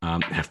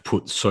have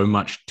put so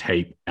much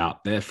tape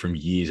out there from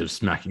years of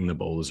smacking the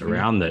bowlers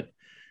around that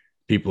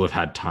people have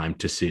had time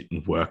to sit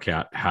and work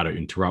out how to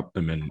interrupt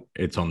them, and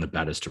it's on the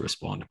batters to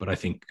respond. But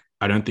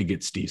I don't think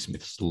it's Steve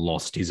Smith's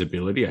lost his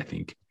ability. I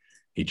think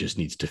he just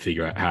needs to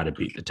figure out how to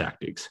beat the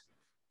tactics.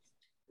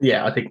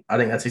 Yeah, I think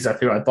that's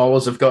exactly right.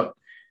 Bowlers have got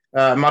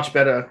much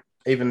better,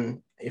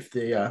 even if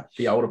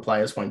the older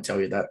players won't tell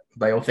you that.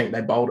 They all think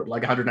they bowled at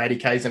like 180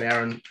 k's an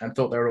hour and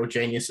thought they were all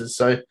geniuses.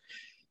 So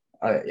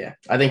I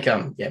think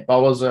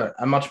bowlers are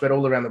much better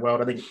all around the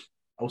world. I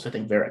also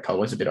think Virat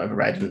Kohli is a bit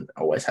overrated and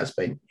always has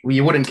been.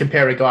 You wouldn't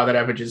compare a guy that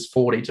averages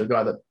 40 to a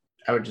guy that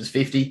averages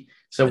 50.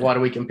 So why do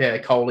we compare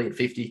Kohli at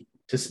 50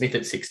 to Smith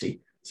at 60?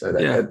 So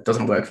that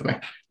doesn't work for me.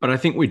 But I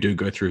think we do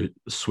go through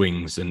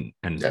swings and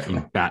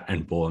bat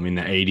and ball. I mean,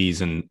 the 80s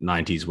and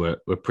 90s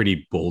were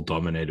pretty ball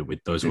dominated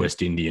with those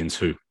West Indians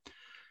who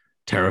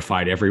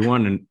terrified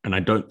everyone. And I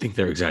don't think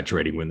they're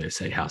exaggerating when they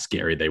say how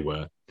scary they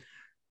were.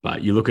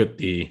 But you look at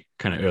the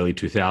kind of early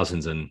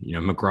 2000s and,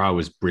 McGrath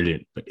was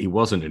brilliant, but he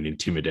wasn't an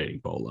intimidating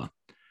bowler.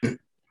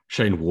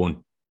 Shane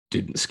Warne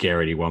didn't scare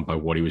anyone by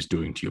what he was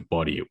doing to your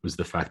body. It was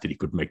the fact that he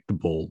could make the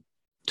ball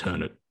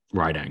turn at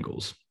right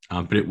angles.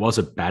 But it was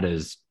a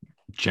batter's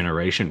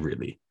generation,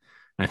 really.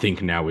 And I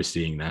think now we're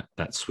seeing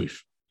that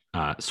swift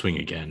swing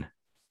again.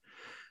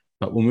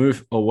 But we'll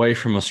move away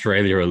from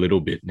Australia a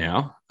little bit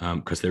now,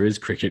 because there is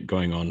cricket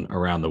going on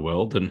around the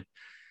world. And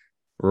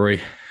Roy,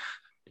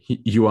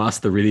 you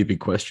asked the really big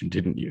question,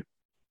 didn't you?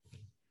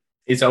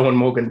 Is Owen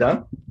Morgan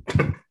done?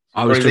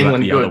 I was talking about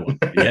the other one.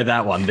 Yeah,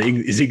 that one.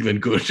 Is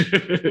England good?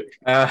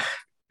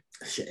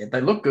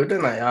 They look good,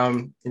 don't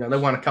they? They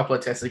won a couple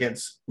of tests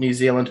against New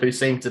Zealand, who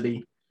seemed to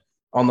be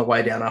on the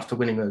way down after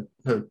winning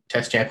the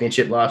Test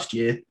Championship last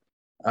year.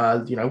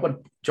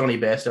 What Johnny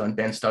Bairstow and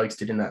Ben Stokes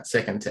did in that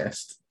second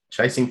test,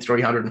 chasing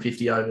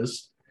 350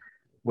 overs,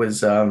 was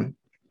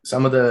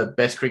some of the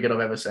best cricket I've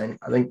ever seen.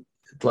 I think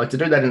to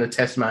do that in a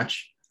test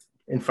match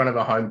in front of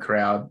a home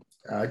crowd,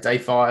 day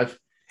 5,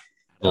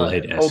 all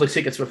the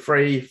tickets were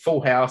free,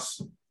 full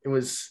house.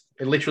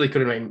 It literally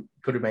could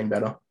have been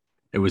better.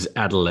 It was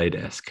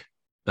Adelaide-esque.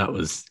 That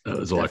was all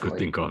Definitely. I could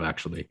think of,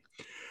 actually.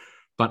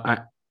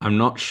 But I'm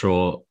not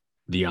sure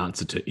the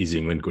answer to is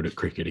England good at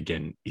cricket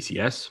again is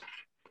yes.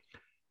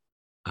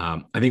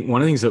 I think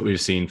one of the things that we've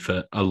seen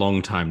for a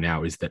long time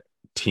now is that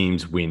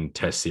teams win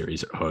test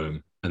series at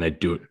home and they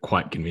do it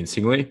quite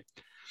convincingly.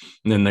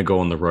 And then they go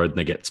on the road and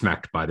they get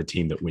smacked by the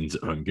team that wins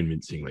at home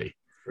convincingly.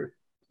 True.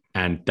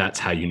 And that's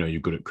how you know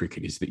you're good at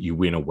cricket, is that you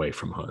win away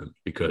from home,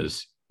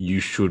 because you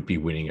should be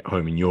winning at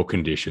home in your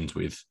conditions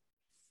with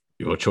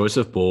your choice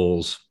of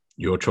balls,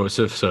 your choice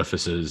of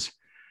surfaces.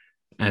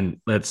 And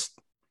let's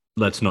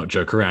not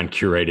joke around,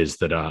 curators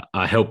that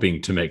are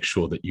helping to make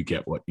sure that you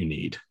get what you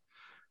need.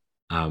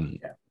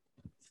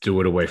 Do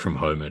it away from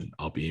home and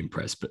I'll be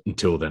impressed. But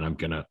until then, I'm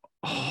going to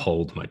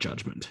hold my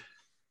judgment.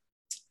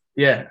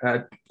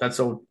 Yeah,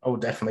 that's all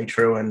definitely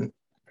true. And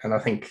I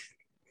think,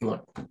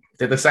 look,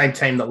 they're the same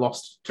team that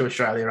lost to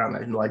Australia, aren't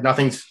they? Like,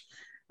 nothing's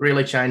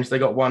really changed. They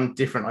got one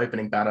different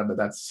opening batter, but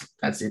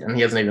that's it. And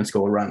he hasn't even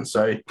scored a run.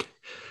 So,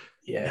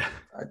 yeah,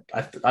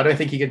 I don't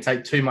think you can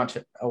take too much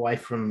away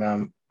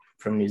from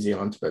New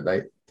Zealand, but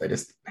they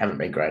just haven't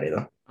been great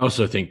either. I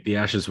also think the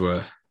Ashes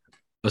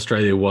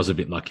Australia was a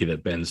bit lucky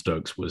that Ben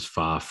Stokes was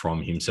far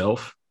from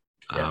himself.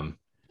 Yeah.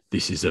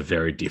 This is a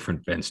very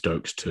different Ben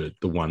Stokes to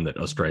the one that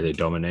Australia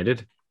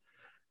dominated.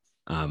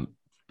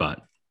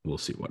 But we'll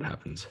see what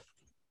happens.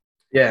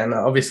 Yeah, and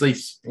obviously,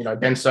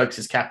 Ben Stokes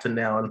is captain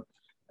now,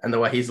 and the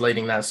way he's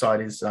leading that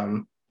side is,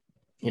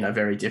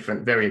 very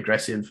different, very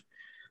aggressive,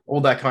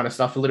 all that kind of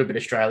stuff, a little bit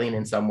Australian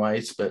in some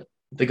ways. But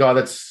the guy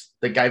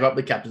that gave up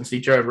the captaincy,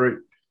 Joe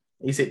Root,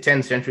 he's hit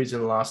 10 centuries in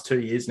the last 2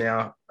 years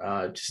now,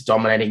 just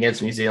dominating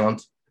against New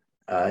Zealand.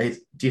 Do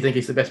you think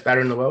he's the best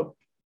batter in the world?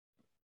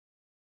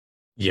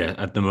 Yeah,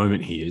 at the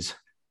moment he is.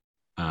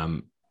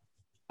 I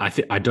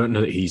don't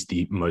know that he's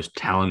the most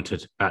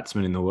talented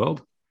batsman in the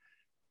world,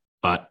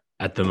 but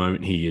at the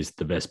moment he is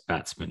the best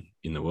batsman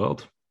in the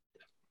world.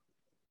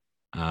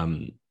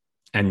 And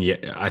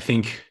yet I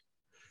think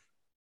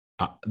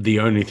the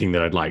only thing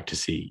that I'd like to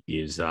see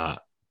is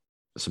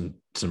some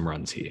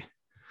runs here.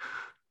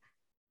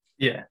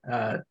 Yeah,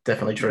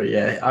 definitely true.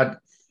 Yeah,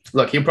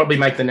 look, he'll probably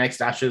make the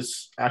next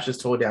Ashes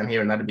tour down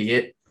here, and that'd be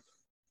it.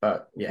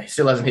 But yeah, he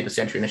still hasn't hit a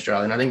century in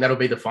Australia, and I think that'll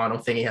be the final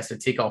thing he has to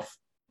tick off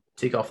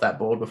that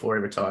board before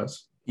he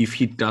retires. If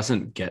he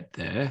doesn't get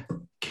there,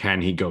 can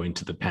he go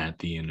into the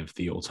pantheon of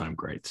the all-time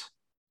greats?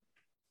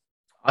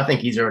 I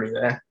think he's already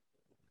there.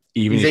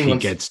 Even if he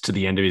gets to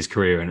the end of his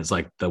career and it's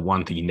like the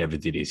one thing he never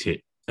did is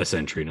hit a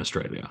century in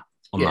Australia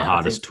on the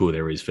hardest tour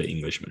there is for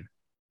Englishmen.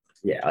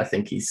 Yeah, I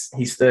think he's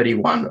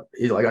 31.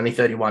 He's like only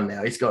 31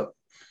 now. He's got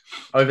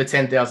over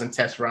 10,000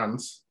 test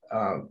runs.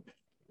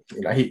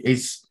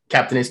 He's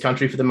captained his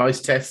country for the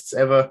most tests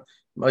ever,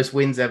 most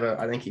wins ever.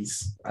 I think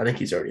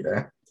he's already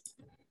there.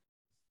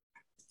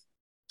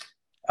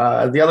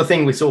 The other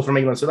thing we saw from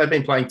England, so they've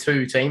been playing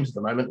 2 teams at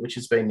the moment, which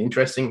has been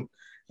interesting.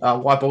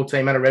 White ball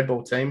team and a red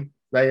ball team.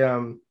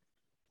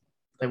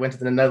 They went to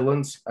the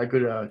Netherlands, a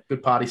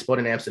good party spot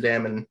in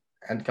Amsterdam,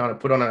 and kind of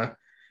put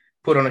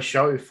on a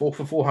show for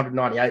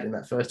 498 in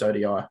that first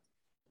ODI.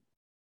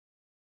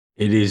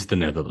 It is the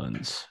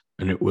Netherlands,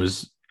 and it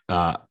was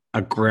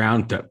a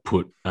ground that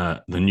put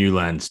the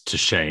Newlands to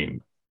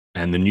shame.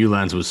 And the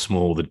Newlands was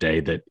small the day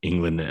that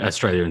England,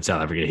 Australia, and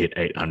South Africa hit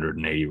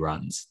 880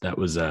 runs. That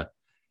was a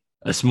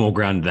small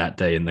ground that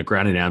day, and the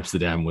ground in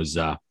Amsterdam was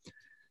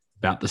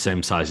about the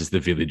same size as the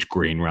village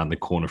green around the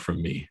corner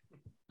from me.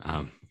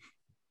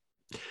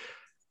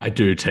 I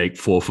do take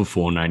 4 for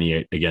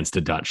 498 against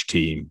a Dutch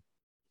team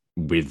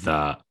with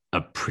a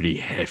pretty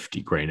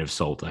hefty grain of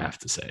salt, I have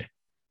to say.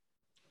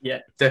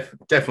 Yeah,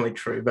 definitely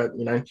true. But,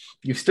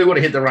 you've still got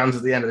to hit the runs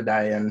at the end of the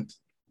day. And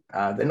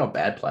they're not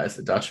bad players,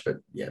 the Dutch, but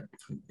yeah,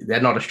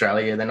 they're not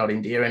Australia. They're not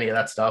India, any of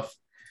that stuff.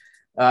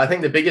 I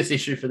think the biggest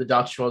issue for the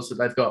Dutch was that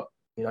they've got,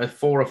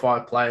 4 or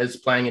 5 players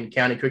playing in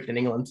county cricket in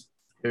England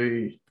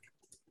who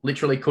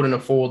literally couldn't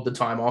afford the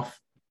time off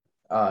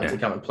to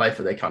come and play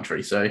for their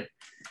country. So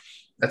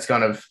that's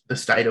kind of the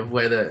state of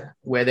where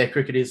their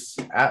cricket is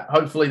at.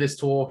 Hopefully this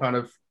tour kind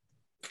of,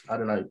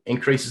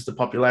 increases the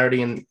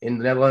popularity in the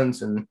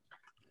Netherlands and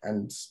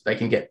they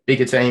can get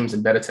bigger teams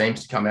and better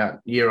teams to come out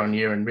year on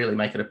year and really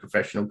make it a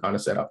professional kind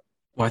of setup.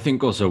 Well, I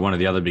think also one of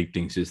the other big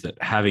things is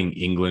that having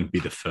England be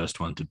the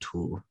first one to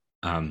tour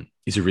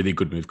is a really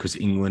good move, because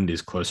England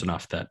is close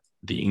enough that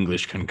the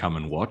English can come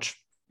and watch.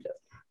 Yeah.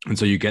 And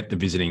so you get the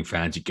visiting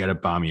fans, you get a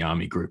Barmy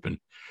Army group. And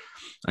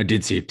I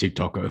did see a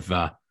TikTok of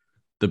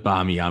the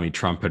Barmy Army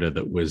trumpeter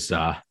that was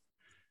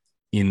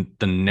in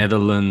the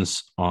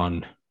Netherlands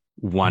on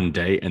one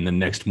day and the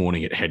next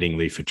morning at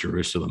Headingley for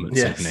Jerusalem at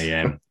 7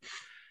 a.m.,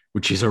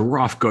 which is a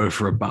rough go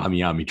for a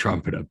Barmy Army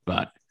trumpeter.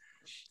 But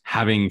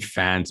having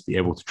fans be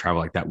able to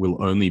travel like that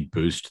will only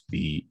boost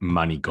the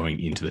money going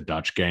into the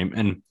Dutch game.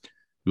 And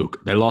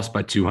look, they lost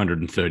by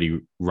 230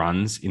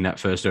 runs in that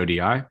first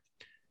ODI,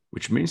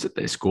 which means that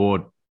they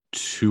scored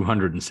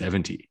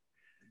 270.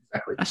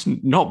 Exactly. That's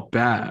not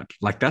bad.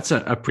 Like, that's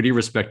a pretty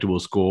respectable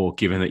score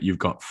given that you've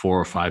got 4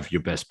 or 5 of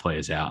your best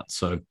players out.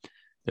 So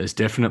there's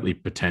definitely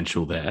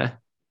potential there.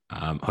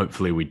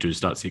 Hopefully we do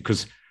start seeing,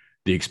 because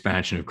the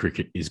expansion of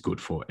cricket is good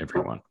for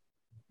everyone.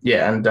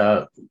 Yeah,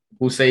 and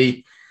we'll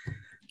see.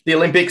 The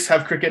Olympics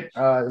have cricket.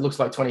 It looks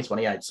like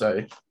 2028,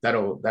 so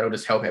that'll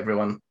just help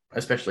everyone,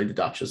 especially the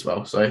Dutch as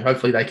well. So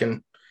hopefully they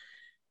can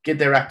get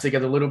their act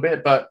together a little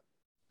bit. But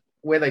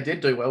where they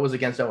did do well was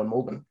against Owen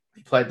Morgan.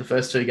 He played the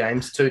first 2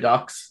 games, 2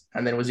 ducks,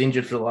 and then was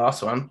injured for the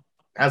last one.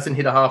 Hasn't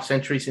hit a half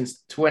century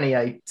since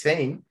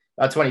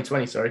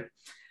 2020, sorry,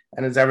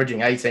 and is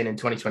averaging 18 in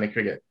 2020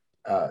 cricket.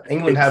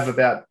 England have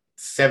about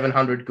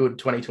 700 good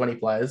 2020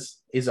 players.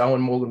 Is Owen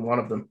Morgan one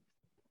of them?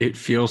 It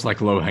feels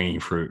like low-hanging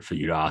fruit for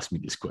you to ask me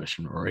this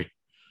question, Rory.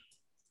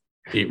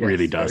 It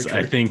really does.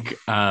 I think,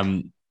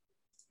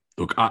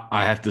 look,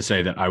 I have to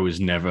say that I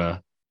was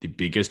never the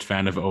biggest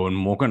fan of Owen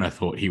Morgan. I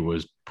thought he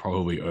was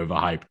probably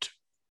overhyped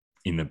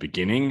in the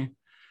beginning.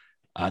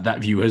 That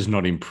view has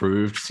not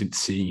improved since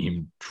seeing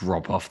him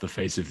drop off the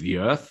face of the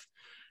earth.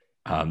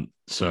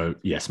 So,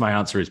 yes, my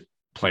answer is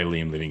play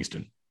Liam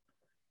Livingstone.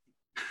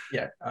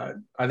 Yeah,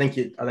 I think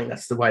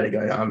that's the way to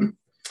go.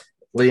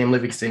 Liam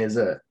Livingstone is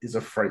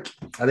a freak.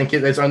 I think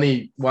there's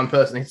only one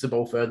person who hits the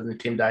ball further than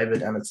Tim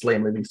David, and it's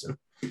Liam Livingstone.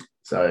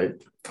 So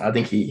I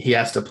think he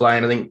has to play,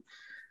 and I think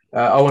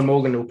Owen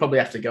Morgan will probably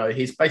have to go.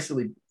 He's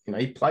basically,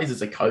 he plays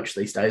as a coach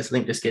these days. I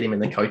think just get him in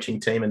the coaching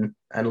team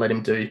and let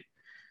him do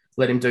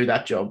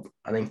that job.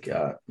 I think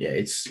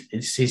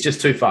he's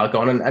just too far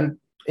gone, and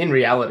in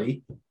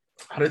reality,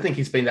 I don't think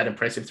he's been that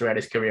impressive throughout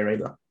his career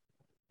either.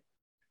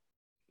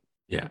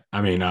 Yeah,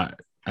 I mean,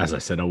 as I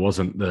said, I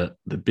wasn't the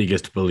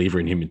biggest believer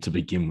in him to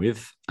begin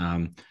with.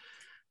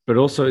 But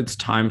also it's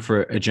time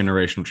for a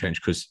generational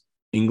change, because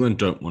England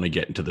don't want to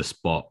get into the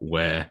spot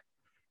where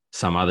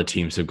some other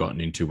teams have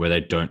gotten into, where they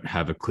don't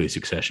have a clear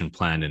succession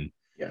plan. And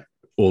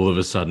all of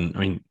a sudden, I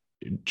mean,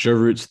 Joe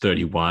Root's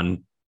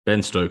 31,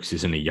 Ben Stokes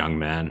isn't a young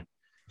man.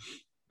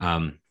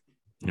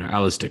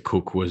 Alistair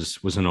Cook was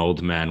an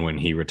old man when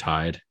he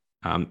retired.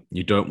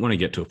 You don't want to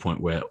get to a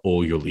point where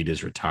all your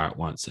leaders retire at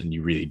once and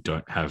you really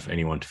don't have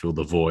anyone to fill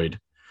the void.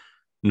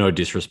 No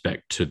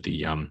disrespect to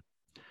the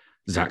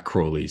Zach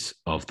Crawleys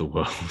of the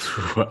world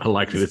who are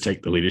likely to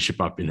take the leadership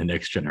up in the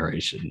next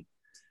generation.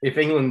 If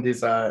England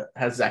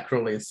has Zach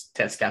Crawley as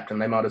Test captain,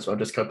 they might as well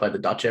just go play the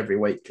Dutch every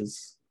week,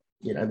 because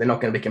they're not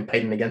going to be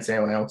competing against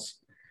anyone else.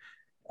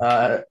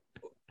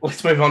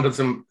 Let's move on to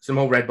some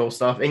more Red Bull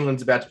stuff.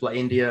 England's about to play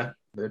India.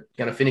 They're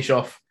going to finish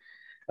off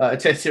a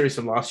Test series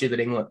from last year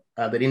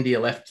that India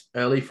left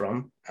early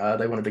from.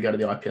 They wanted to go to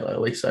the IPL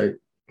early, so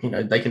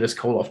they can just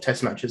call off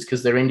Test matches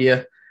because they're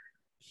India.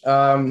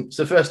 It's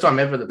the first time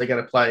ever that they're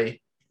going to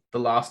play the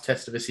last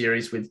Test of a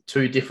series with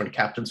 2 different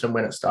captains from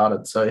when it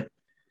started. So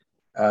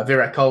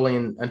Virat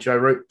Kohli and Joe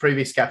Root,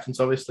 previous captains,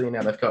 obviously.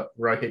 Now they've got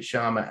Rohit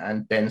Sharma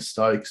and Ben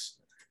Stokes.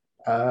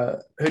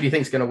 Who do you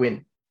think is going to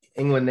win?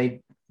 England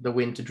need the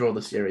win to draw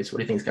the series. What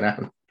do you think is going to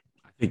happen?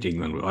 I think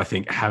England will. I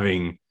think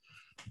having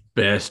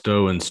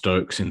Bairstow and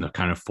Stokes in the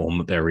kind of form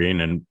that they're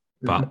in, and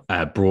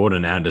Broad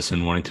and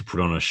Anderson wanting to put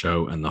on a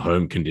show, and the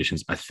home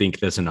conditions, I think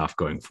there's enough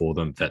going for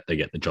them that they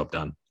get the job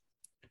done.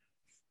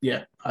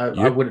 Yeah,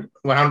 I would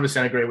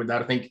 100% agree with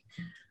that. I think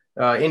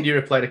India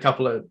have played a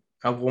couple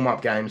of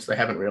warm-up games. They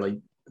haven't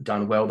really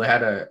done well. They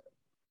had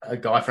a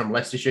guy from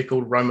Leicestershire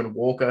called Roman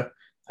Walker,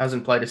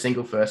 hasn't played a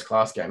single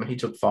first-class game, and he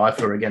took 5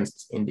 for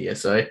against India.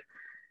 So,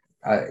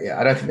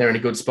 I don't think they're in a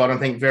good spot. I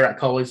think Virat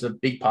Kohli is a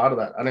big part of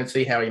that. I don't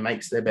see how he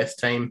makes their best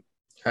team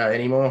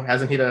anymore.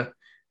 Hasn't hit a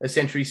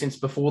century since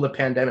before the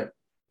pandemic.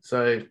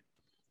 So,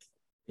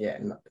 yeah,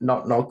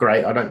 not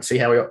great. I don't see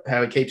how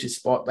he keeps his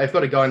spot. They've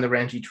got a guy in the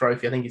Ranji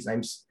Trophy. I think his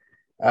name's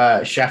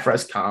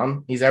Shafraz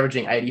Khan. He's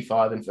averaging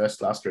 85 in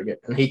first-class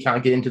cricket, and he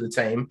can't get into the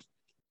team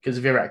because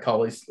Virat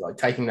Kohli's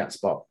taking that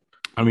spot.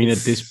 I mean, at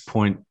this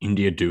point,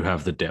 India do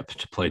have the depth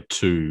to play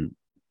 2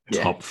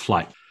 top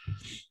flight.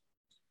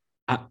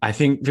 I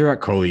think Virat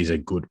Kohli is a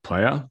good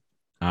player,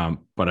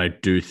 but I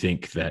do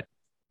think that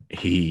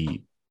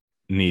he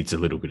needs a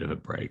little bit of a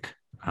break.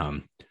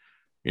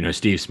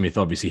 Steve Smith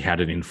obviously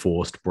had an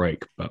enforced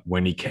break, but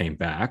when he came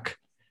back,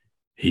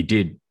 he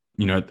did,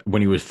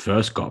 when he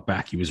first got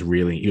back, he was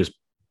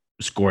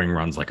scoring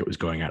runs like it was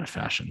going out of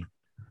fashion.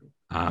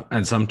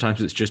 And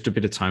sometimes it's just a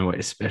bit of time away,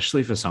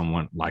 especially for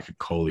someone like a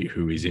Kohli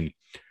who is in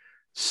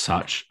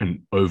such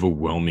an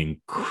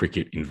overwhelming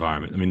cricket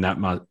environment. I mean,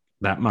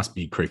 that must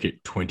be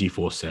cricket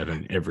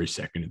 24/7 every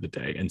second of the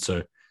day. And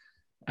so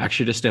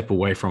actually to step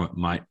away from it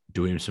might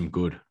do him some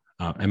good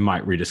and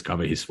might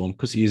rediscover his form,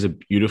 because he is a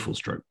beautiful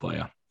stroke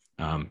player,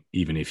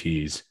 even if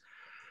he's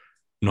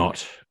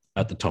not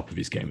at the top of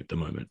his game at the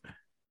moment.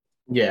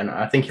 Yeah, no,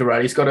 I think you're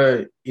right. He's got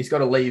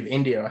to leave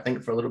India, I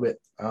think, for a little bit.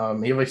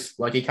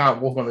 He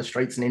can't walk on the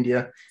streets in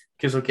India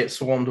because he'll get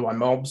swarmed by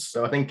mobs.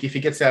 So I think if he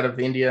gets out of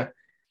India,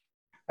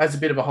 has a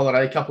bit of a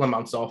holiday, a couple of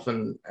months off,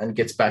 and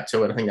gets back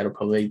to it, I think that'll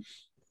probably be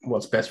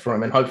what's best for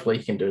him. And hopefully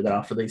he can do that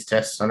after these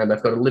tests. I know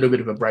they've got a little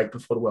bit of a break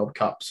before the World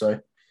Cup, so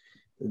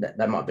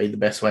that might be the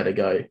best way to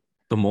go.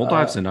 The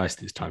Maldives are nice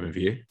this time of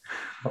year.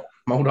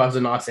 Maldives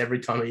are nice every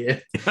time of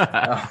year.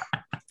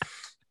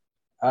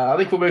 I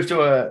think we'll move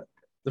to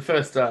the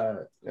first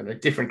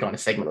different kind of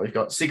segment we've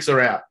got. 6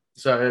 are out.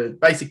 So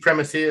basic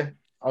premise here,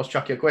 I'll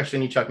chuck you a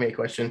question, you chuck me a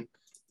question.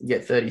 You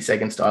get 30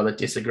 seconds to either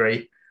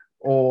disagree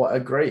or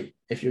agree.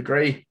 If you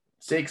agree,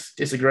 6,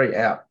 disagree,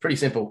 out. Pretty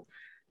simple.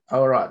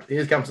 All right,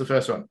 here comes the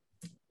first one.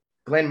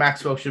 Glenn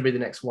Maxwell should be the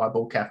next white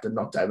ball captain,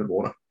 not David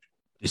Warner.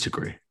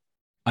 Disagree.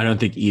 I don't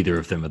think either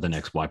of them are the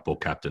next white ball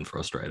captain for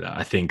Australia.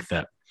 I think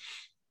that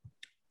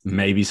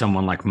maybe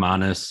someone like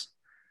Marnus,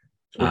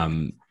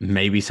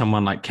 maybe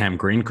someone like Cam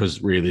Green,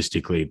 because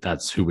realistically,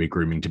 that's who we're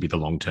grooming to be the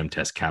long-term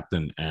test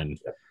captain, and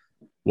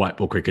white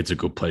ball cricket's a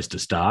good place to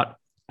start.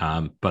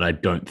 But I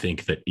don't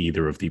think that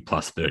either of the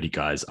plus 30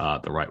 guys are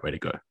the right way to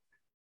go.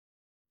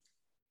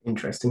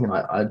 Interesting.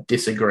 I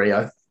disagree.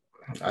 I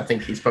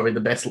think he's probably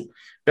the best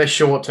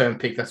short-term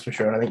pick, that's for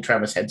sure. And I think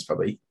Travis Head's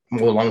probably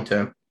more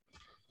long-term.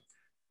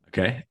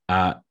 Okay.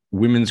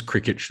 Women's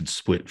cricket should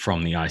split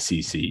from the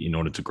ICC in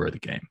order to grow the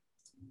game.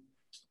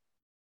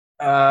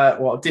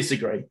 Well, I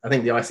disagree. I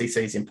think the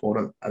ICC is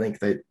important. I think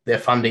that their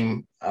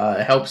funding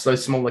helps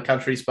those smaller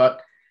countries,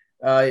 but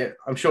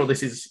I'm sure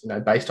this is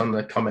based on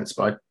the comments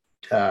by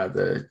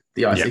the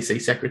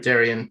ICC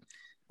secretary and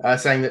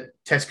saying that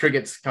Test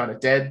cricket's kind of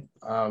dead.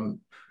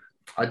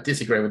 I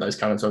disagree with those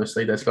comments.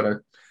 Obviously,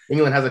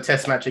 England has a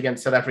Test match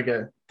against South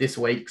Africa this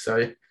week,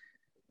 so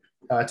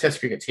Test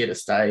cricket's here to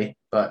stay.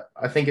 But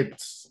I think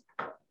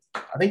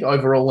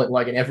overall,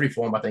 like in every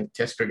form, I think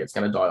Test cricket's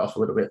going to die off a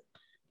little bit.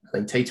 I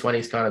think T20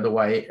 is kind of the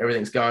way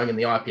everything's going, and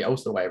the IPL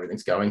is the way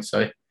everything's going.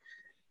 So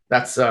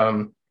that's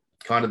kind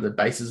of the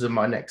basis of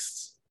my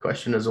next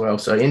question as well.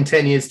 So in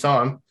 10 years'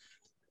 time,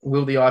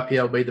 will the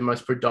IPL be the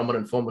most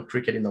predominant form of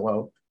cricket in the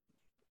world?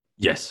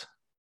 Yes.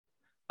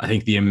 I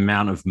think the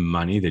amount of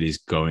money that is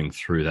going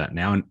through that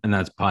now, and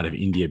that's part of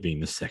India being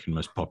the second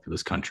most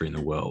populous country in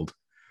the world,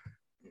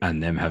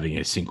 and them having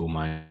a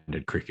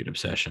single-minded cricket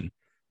obsession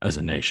as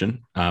a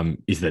nation,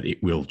 is that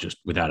it will just,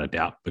 without a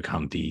doubt,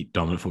 become the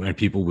dominant form. And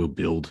people will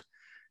build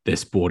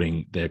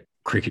their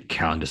cricket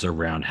calendars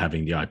around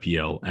having the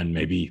IPL, and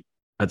maybe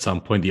at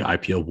some point the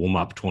IPL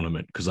warm-up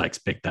tournament, because I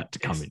expect that to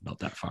come in not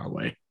that far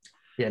away.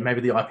 Yeah,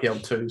 maybe the IPL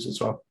 2s as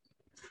well.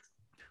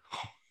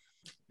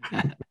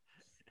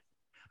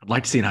 I'd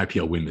like to see an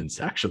IPL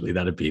women's, actually.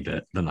 That'd be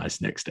the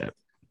nice next step.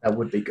 That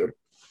would be good.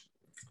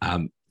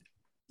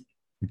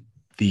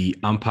 The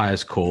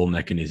umpire's call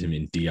mechanism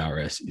in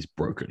DRS is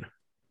broken.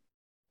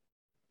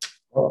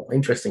 Oh,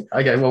 interesting.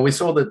 Okay, well, we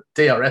saw that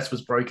DRS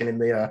was broken in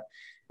the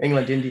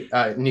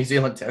New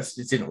Zealand test.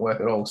 It didn't work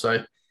at all,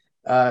 so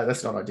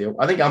that's not ideal.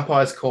 I think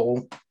umpire's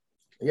call,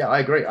 yeah, I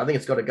agree. I think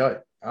it's got to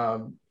go.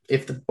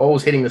 If the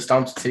ball's hitting the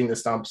stumps, it's hitting the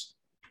stumps.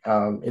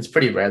 It's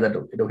pretty rare that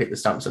it'll hit the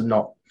stumps and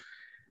not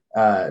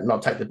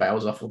take the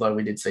bails off, although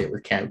we did see it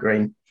with Cam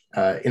Green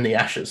in the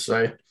Ashes.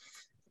 So,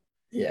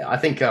 yeah, I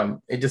think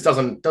it just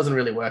doesn't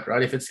really work,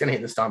 right? If it's going to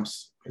hit the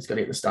stumps, it's going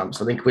to hit the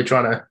stumps. I think we're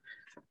trying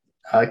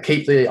to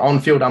keep the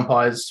on-field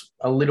umpires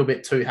a little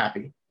bit too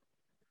happy.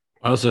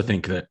 I also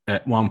think that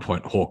at one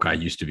point, Hawkeye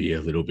used to be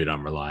a little bit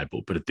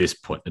unreliable, but at this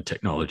point, the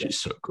technology is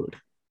so good.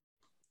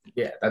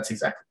 Yeah, that's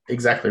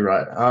exactly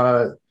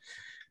right.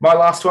 My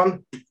last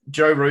one,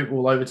 Joe Root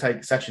will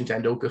overtake Sachin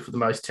Tendulkar for the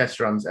most test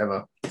runs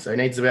ever. So he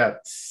needs about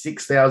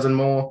 6,000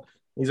 more.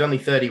 He's only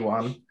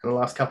 31. In the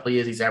last couple of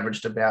years, he's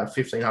averaged about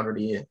 1,500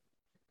 a year.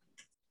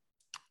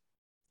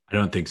 I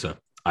don't think so.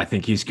 I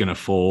think he's going to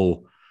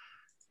fall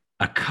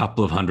a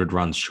couple of hundred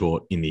runs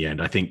short in the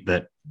end. I think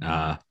that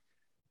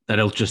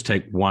that'll just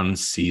take one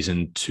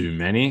season too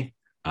many.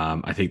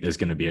 I think there's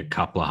going to be a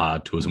couple of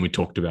hard tours, and we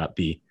talked about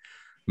the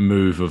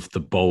move of the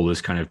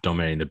bowlers kind of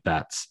dominating the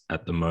bats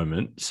at the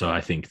moment. So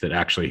I think that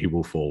actually he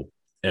will fall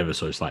ever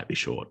so slightly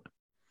short.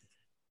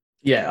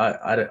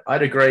 Yeah,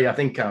 I'd agree. I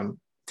think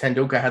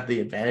Tendulkar had the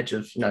advantage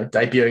of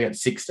debuting at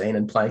 16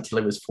 and playing till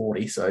he was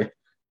 40. So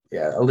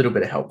yeah, a little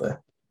bit of help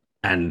there.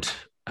 And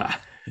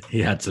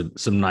he had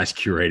some nice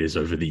curators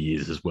over the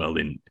years as well.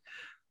 In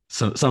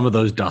some of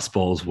those dust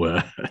balls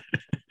were,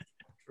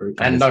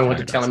 and no one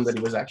to tell him that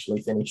he was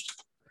actually finished.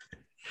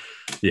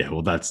 Yeah,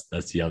 well, that's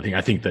the other thing.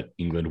 I think that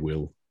England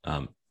will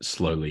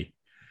slowly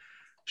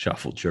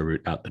shuffle Joe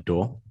Root out the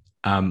door.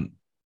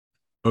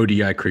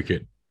 ODI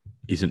cricket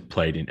isn't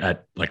played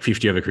at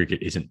 50 over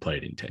cricket isn't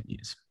played in 10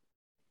 years.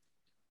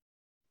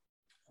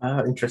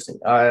 Interesting.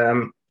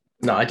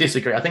 No, I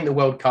disagree. I think the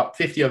World Cup,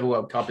 50 over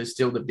World Cup, is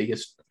still the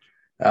biggest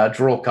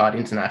draw card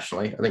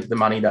internationally. I think the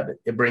money that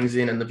it brings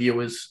in and the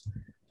viewers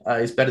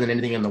is better than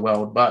anything in the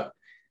world. But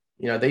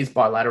these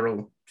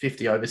bilateral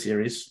 50 over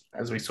series,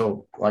 as we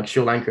saw, like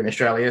Sri Lanka and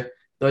Australia,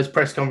 those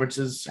press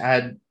conferences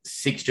had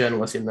 6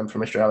 journalists in them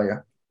from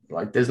Australia.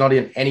 Like, there's not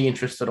any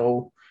interest at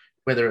all,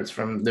 whether it's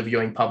from the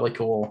viewing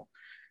public or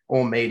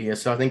or media.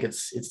 So I think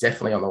it's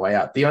definitely on the way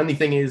out. The only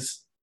thing is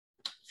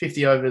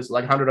 50 overs,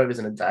 like 100 overs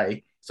in a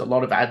day. It's a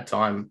lot of ad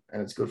time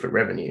and it's good for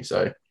revenue.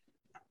 So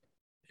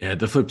Yeah,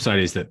 the flip side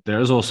is that there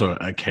is also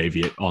a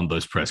caveat on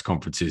those press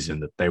conferences in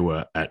that they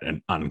were at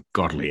an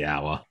ungodly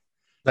hour.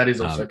 that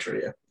is also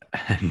true, yeah.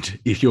 And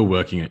if you're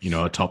working at,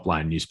 a top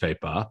line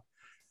newspaper,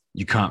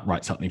 you can't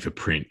write something for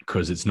print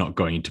because it's not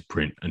going into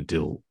print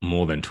until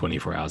more than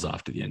 24 hours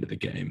after the end of the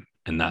game.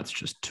 And that's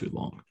just too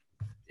long.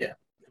 Yeah,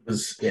 it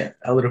was,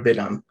 a little bit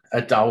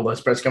dull,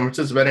 those press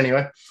conferences. But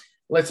anyway,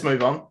 let's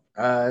move on.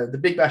 The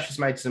Big Bash has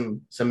made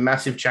some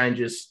massive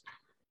changes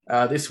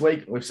this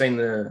week. We've seen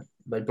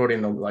they brought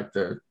in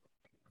the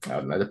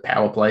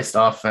power play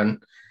stuff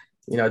and,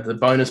 the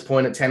bonus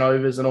point at 10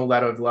 overs and all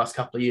that over the last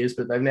couple of years,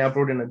 but they've now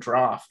brought in a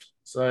draft.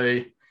 So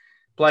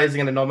players are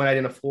going to nominate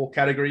in 4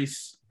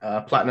 categories,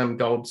 platinum,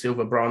 gold,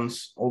 silver,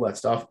 bronze, all that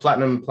stuff.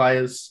 Platinum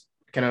players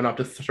can earn up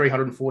to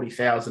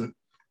 $340,000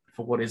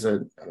 for what is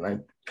a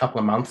couple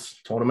of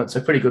months tournament.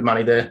 So pretty good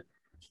money there.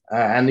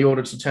 And the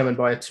order is determined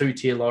by a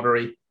 2-tier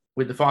lottery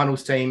with the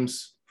finals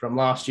teams from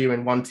last year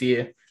in one tier,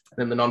 and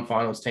then the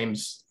non-finals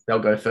teams, they'll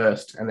go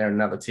first and they're in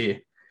another tier.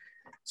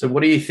 So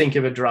what do you think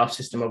of a draft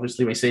system?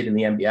 Obviously, we see it in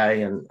the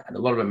NBA and a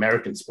lot of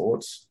American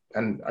sports,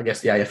 and I guess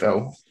the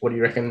AFL. What do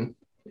you reckon?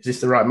 Is this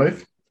the right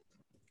move?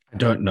 I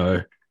don't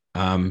know.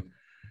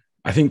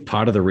 I think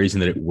part of the reason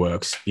that it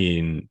works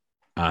in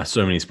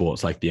so many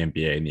sports like the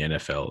NBA and the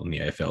NFL and the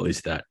AFL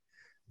is that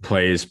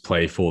players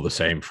play for the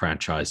same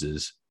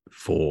franchises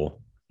for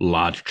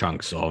large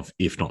chunks of,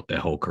 if not their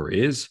whole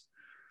careers.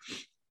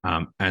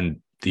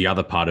 And the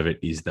other part of it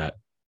is that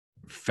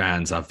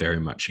fans are very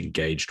much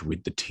engaged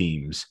with the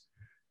teams.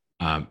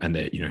 And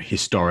they're,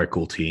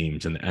 historical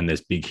teams and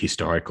there's big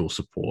historical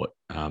support.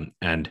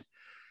 And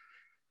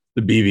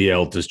the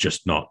BBL does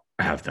just not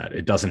have that.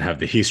 It doesn't have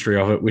the history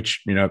of it,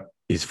 which,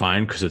 is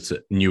fine because it's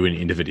new and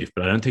innovative,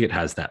 but I don't think it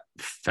has that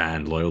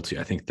fan loyalty.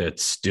 I think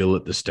that's still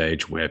at the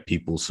stage where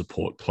people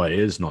support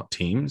players, not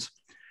teams,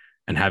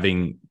 and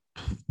having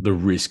the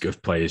risk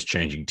of players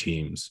changing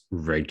teams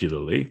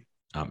regularly.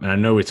 And I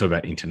know it's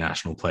about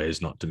international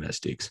players, not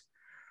domestics.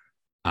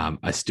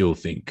 I still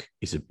think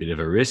is a bit of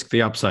a risk.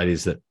 The upside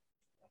is that,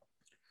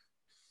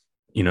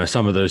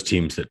 some of those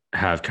teams that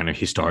have kind of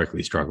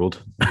historically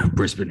struggled,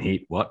 Brisbane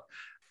Heat,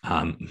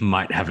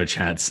 might have a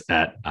chance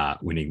at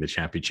winning the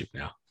championship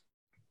now.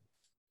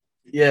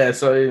 Yeah,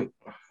 so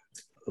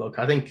look,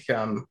 I think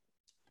I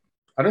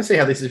don't see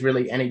how this is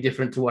really any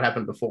different to what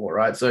happened before,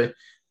 right? So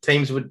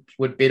teams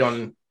would bid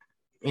on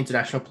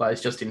international players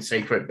just in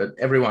secret, but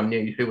everyone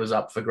knew who was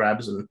up for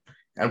grabs and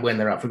when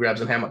they're up for grabs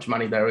and how much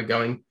money they were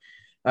going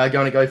to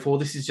go for.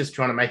 This is just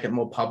trying to make it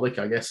more public,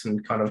 I guess,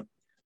 and kind of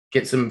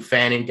get some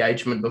fan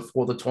engagement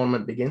before the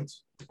tournament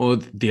begins. Or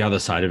the other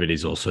side of it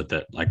is also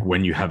that, like,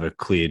 when you have a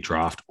clear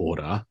draft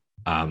order,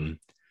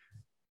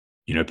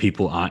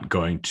 people aren't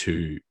going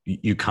to,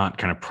 you can't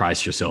kind of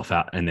price yourself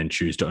out and then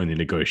choose to only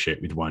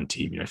negotiate with one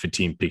team. If a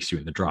team picks you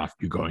in the draft,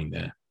 you're going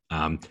there.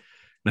 And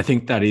I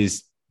think that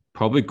is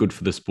probably good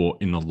for the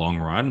sport in the long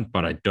run,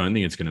 but I don't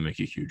think it's going to make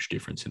a huge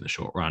difference in the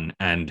short run.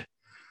 And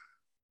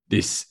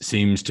this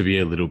seems to be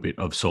a little bit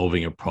of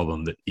solving a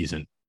problem that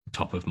isn't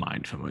top of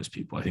mind for most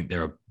people. I think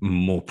there are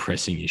more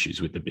pressing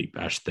issues with the Big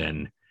Bash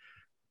than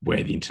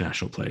where the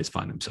international players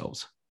find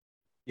themselves.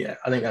 Yeah,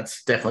 I think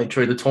that's definitely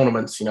true. The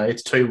tournaments,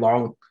 it's too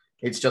long.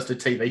 It's just a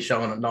TV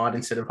show on at night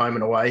instead of home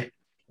and away.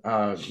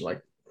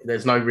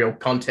 There's no real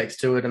context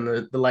to it, and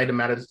the later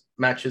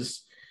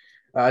matches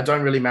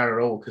don't really matter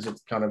at all because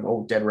it's kind of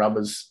all dead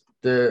rubbers.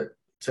 So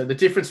the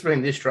difference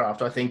between this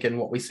draft, I think, and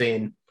what we see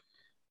in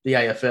the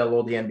AFL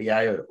or the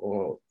NBA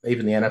or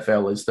even the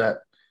NFL is that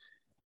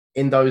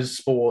in those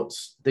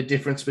sports, the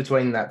difference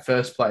between that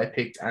first player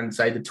picked and,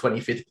 say, the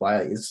 25th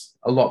player is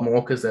a lot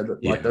more because they're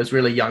like those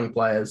really young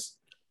players.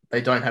 They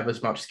don't have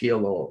as much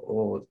skill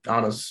or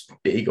aren't as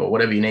big or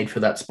whatever you need for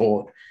that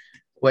sport.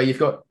 Where you've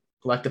got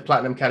like the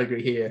platinum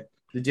category here,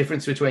 the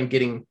difference between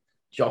getting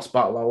Joss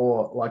Butler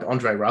or like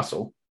Andre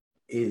Russell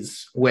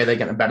is where they're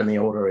going to bat in the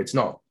order. It's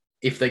not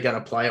if they're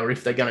going to play or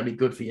if they're going to be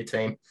good for your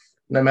team.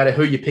 No matter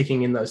who you're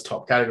picking in those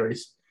top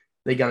categories,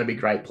 they're going to be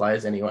great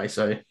players anyway.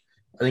 So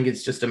I think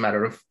it's just a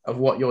matter of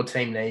what your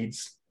team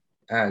needs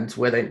and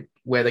where they're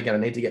going to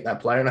need to get that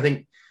player. And I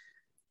think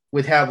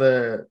with how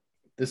the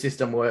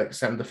system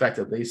works and the fact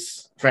that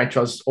these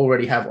franchises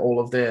already have all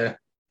of their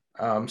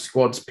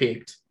squads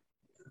picked,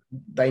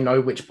 they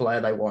know which player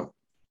they want.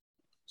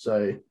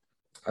 So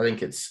I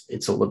think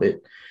it's all a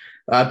bit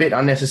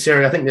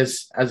unnecessary. I think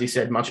there's, as you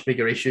said, much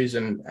bigger issues,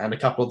 and a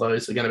couple of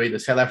those are going to be the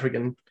South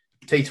African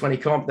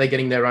T20 comp. They're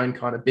getting their own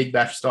kind of Big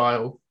Bash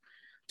style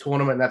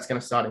tournament that's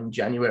going to start in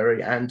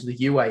January, and the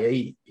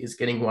UAE is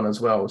getting one as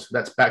well. So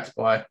that's backed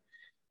by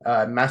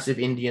massive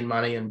Indian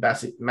money and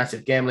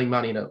massive gambling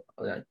money, and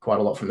quite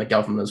a lot from the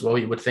government as well.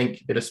 You would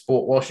think a bit of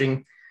sport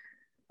washing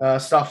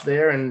stuff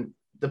there, and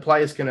the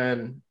players can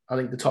earn. I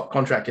think the top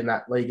contract in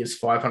that league is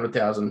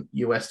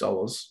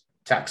 $500,000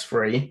 tax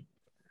free,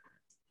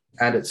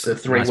 and it's a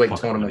 3-week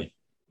tournament.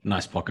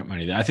 Nice pocket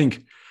money there. I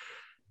think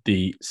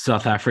The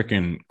South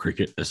African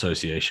Cricket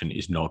Association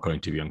is not going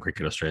to be on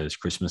Cricket Australia's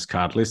Christmas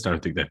card list. I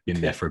don't think they've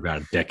been there for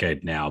about a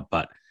decade now.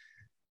 But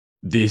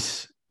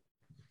this,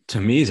 to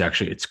me, is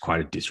actually, it's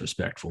quite a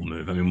disrespectful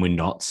move. I mean, we're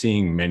not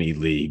seeing many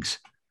leagues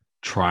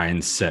try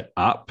and set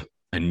up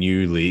a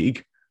new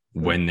league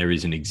when there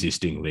is an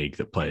existing league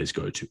that players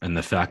go to. And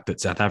the fact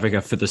that South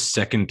Africa, for the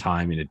second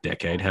time in a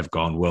decade, have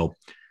gone, well,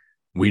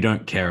 we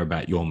don't care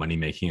about your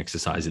money-making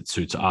exercise. It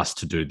suits us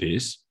to do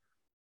this.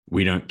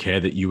 We don't care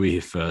that you were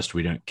here first.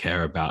 We don't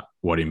care about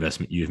what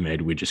investment you've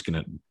made. We're just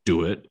going to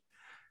do it.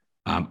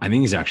 I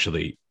think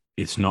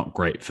it's not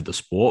great for the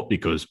sport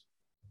because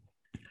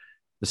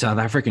the South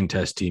African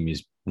Test team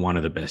is one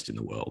of the best in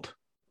the world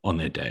on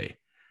their day.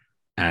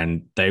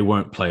 And they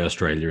won't play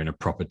Australia in a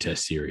proper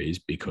Test series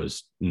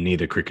because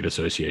neither Cricket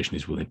Association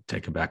is willing to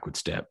take a backward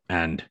step.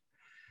 And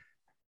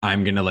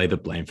I'm going to lay the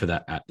blame for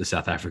that at the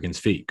South Africans'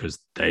 feet because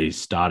they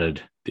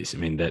started this. I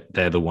mean,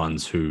 they're the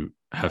ones who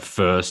have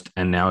first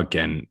and now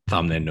again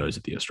thumb their nose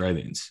at the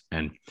Australians.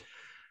 And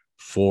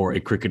for a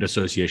cricket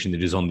association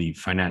that is on the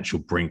financial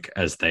brink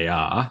as they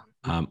are,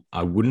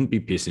 I wouldn't be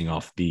pissing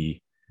off the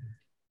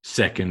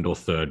second or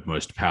third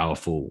most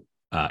powerful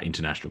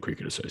international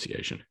cricket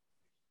association.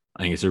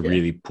 I think it's a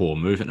really poor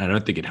move, and I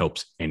don't think it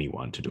helps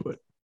anyone to do it.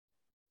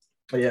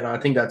 Yeah, no, I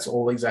think that's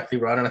all exactly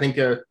right. And I think,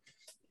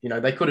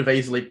 they could have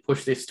easily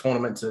pushed this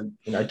tournament to,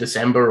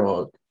 December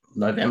or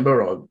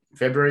November or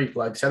February.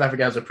 Like South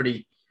Africa has a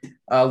pretty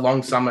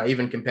long summer,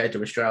 even compared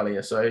to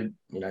Australia. So,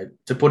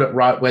 to put it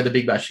right where the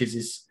Big Bash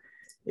is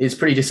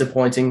pretty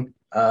disappointing.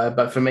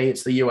 But for me,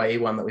 it's the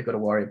UAE one that we've got to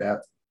worry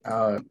about.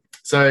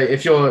 So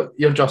if you're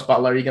Josh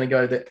Butler, you're going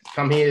to go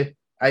come here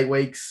 8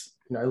 weeks,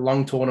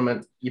 long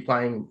tournament. You're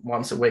playing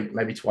once a week,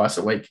 maybe twice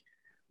a week,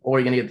 or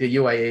you're going to get the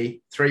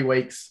UAE 3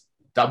 weeks,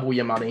 double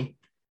your money.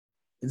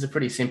 It's a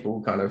pretty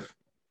simple kind of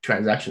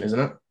transaction, isn't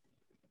it?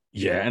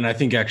 Yeah, and I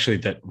think actually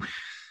that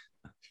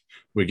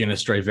we're going to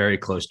stray very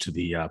close to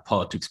the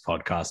politics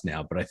podcast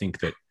now, but I think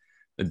that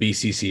the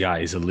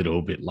BCCI is a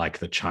little bit like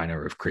the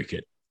China of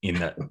cricket in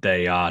that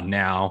they are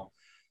now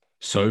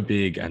so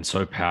big and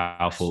so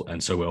powerful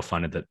and so well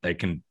funded that they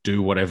can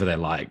do whatever they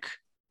like.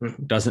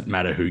 Doesn't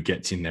matter who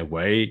gets in their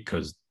way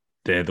because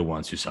they're the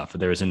ones who suffer.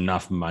 There is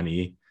enough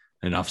money,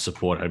 enough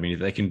support. I mean,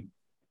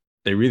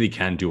 they really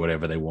can do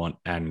whatever they want.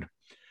 And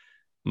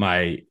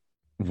my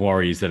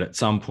worry is that at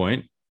some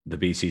point, the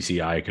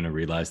BCCI are going to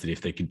realize that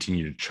if they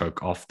continue to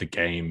choke off the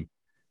game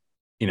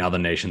in other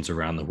nations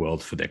around the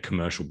world for their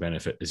commercial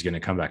benefit, is going to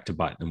come back to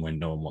bite them when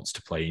no one wants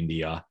to play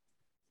India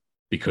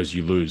because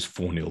you lose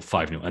 4-0,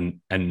 5-0.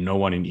 And no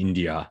one in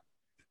India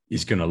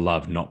is going to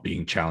love not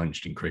being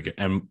challenged in cricket.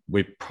 And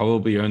we're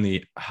probably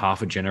only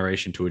half a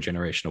generation to a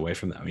generation away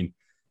from that. I mean,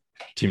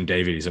 Tim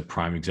David is a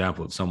prime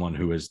example of someone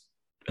who has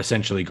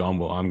essentially gone,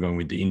 well, I'm going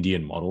with the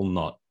Indian model,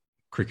 not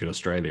Cricket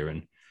Australia.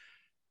 And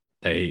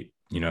they,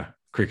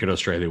 Cricket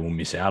Australia will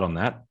miss out on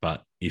that.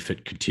 But if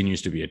it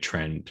continues to be a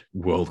trend,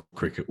 world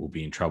cricket will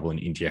be in trouble. And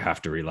India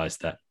have to realize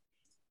that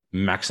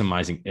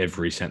maximizing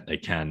every cent they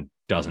can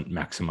doesn't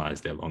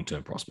maximize their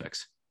long-term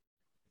prospects.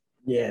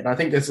 Yeah, and I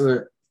think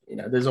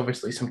there's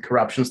obviously some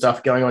corruption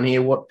stuff going on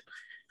here. What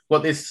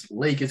this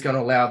league is going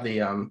to allow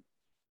the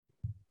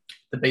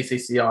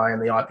BCCI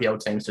and the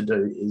IPL teams to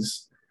do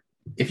is,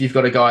 if you've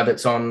got a guy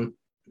that's on,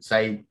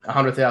 say,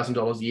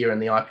 $100,000 a year in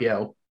the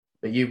IPL,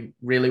 but you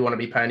really want to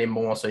be paying him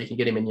more so you can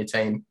get him in your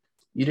team,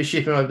 you just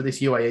ship him over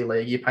this UAE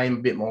league, you pay him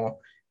a bit more,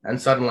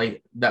 and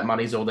suddenly that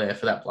money's all there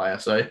for that player.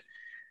 So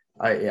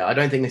I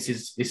don't think this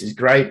is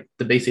great.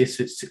 The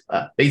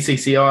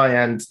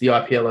BCCI and the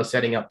IPL are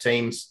setting up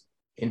teams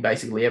in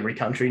basically every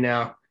country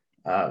now.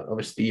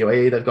 Obviously, the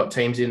UAE, they've got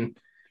teams in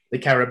the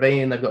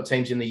Caribbean, they've got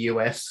teams in the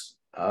US.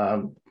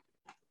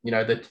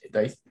 That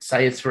they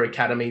say it's for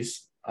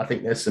academies. I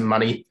think there's some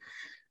money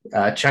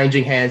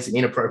changing hands in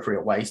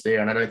inappropriate ways there,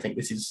 and I don't think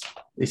this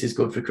is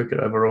good for cricket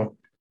overall.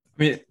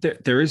 I mean,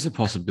 there is a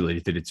possibility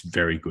that it's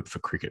very good for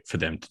cricket for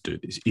them to do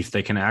this if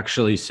they can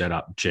actually set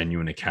up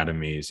genuine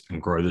academies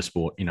and grow the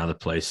sport in other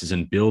places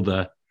and build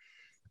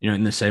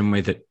in the same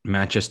way that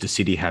Manchester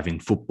City have in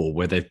football,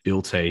 where they've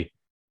built a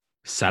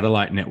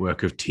satellite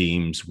network of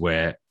teams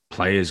where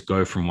players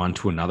go from one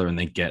to another and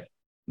they get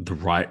the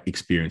right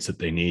experience that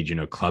they need.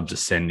 Clubs are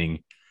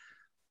sending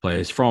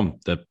players from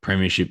the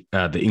Premiership,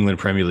 the England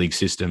Premier League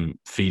system,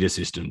 feeder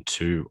system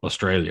to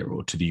Australia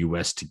or to the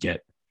US to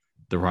get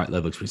the right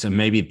level of experience. And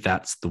maybe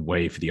that's the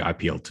way for the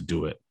IPL to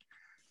do it.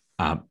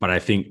 But I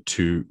think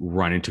to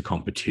run into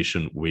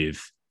competition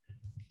with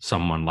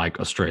someone like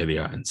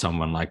Australia and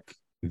someone like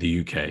the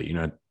UK,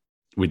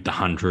 with the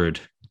 100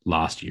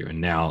 last year and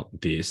now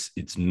this,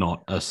 it's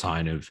not a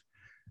sign of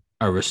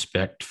a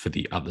respect for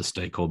the other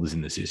stakeholders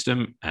in the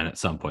system. And at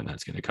some point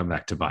that's going to come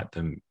back to bite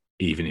them,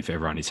 even if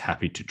everyone is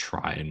happy to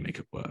try and make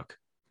it work.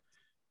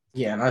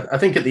 Yeah, and I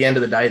think at the end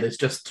of the day, there's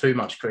just too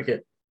much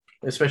cricket,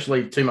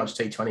 especially too much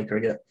T20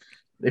 cricket.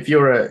 If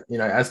you're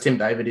as Tim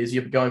David is,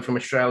 you're going from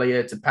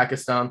Australia to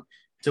Pakistan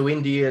to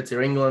India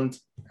to England,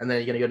 and then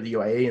you're going to go to the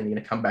UAE and you're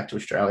going to come back to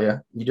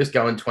Australia. You're just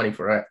going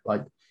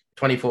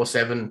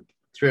 24/7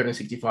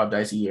 365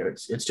 days a year.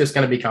 It's just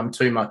going to become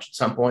too much at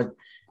some point.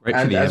 Great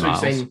for And the air as we've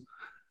miles. seen,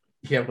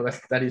 yeah, well,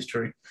 that is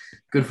true.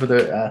 Good for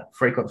the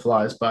frequent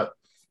flyers. But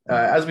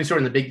as we saw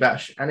in the Big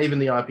Bash and even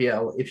the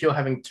IPL, if you're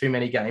having too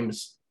many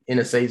games in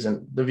a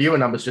season, the viewer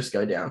numbers just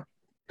go down.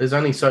 There's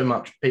only so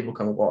much people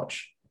can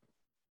watch.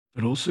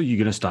 But also, you're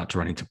going to start to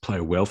run into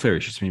player welfare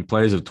issues. I mean,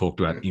 players have talked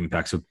about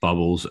impacts of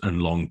bubbles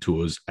and long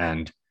tours,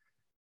 and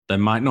they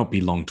might not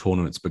be long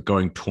tournaments, but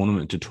going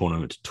tournament to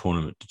tournament to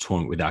tournament to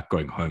tournament without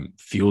going home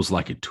feels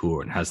like a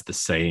tour and has the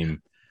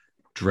same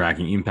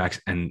dragging impacts.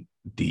 And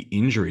the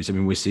injuries, I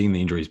mean, we're seeing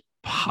the injuries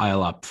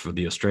pile up for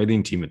the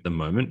Australian team at the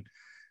moment,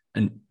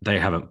 and they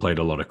haven't played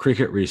a lot of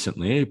cricket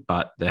recently,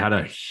 but they had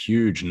a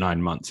huge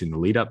 9 months in the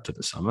lead up to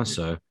the summer.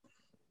 So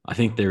I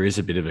think there is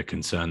a bit of a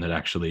concern that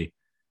actually,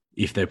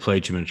 if they play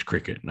too much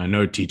cricket, and I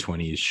know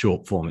T20 is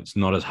short form, it's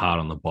not as hard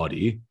on the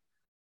body,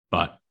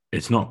 but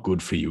it's not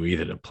good for you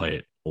either to play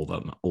it all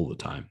the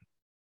time.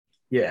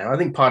 Yeah, I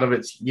think part of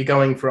it's you're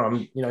going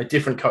from,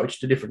 different coach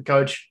to different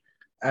coach.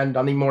 And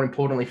I think more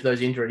importantly for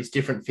those injuries,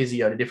 different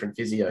physio to different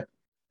physio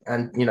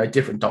and,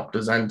 different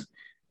doctors. And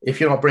if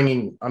you're not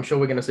bringing, I'm sure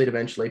we're going to see it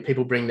eventually,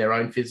 people bring their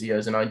own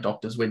physios and own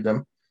doctors with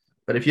them.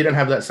 But if you don't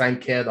have that same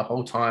care the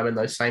whole time and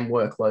those same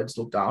workloads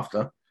looked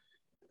after,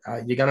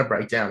 you're going to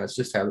break down. It's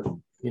just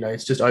how,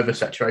 it's just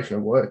oversaturation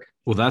of work.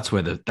 Well, that's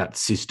where that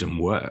system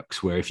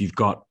works, where if you've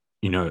got,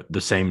 the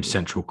same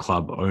central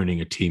club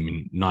owning a team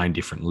in 9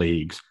 different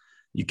leagues,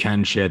 you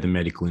can share the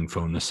medical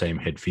info and the same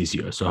head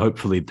physio. So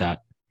hopefully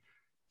that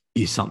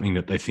is something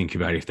that they think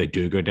about if they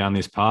do go down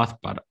this path.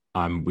 But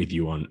I'm with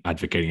you on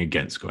advocating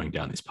against going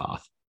down this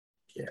path.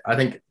 Yeah, I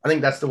think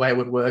that's the way it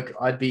would work.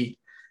 I'd be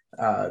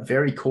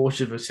very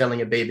cautious of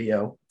selling a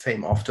BBL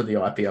team off to the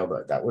IPL,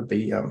 but that would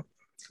be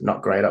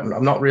not great.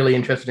 I'm not really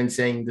interested in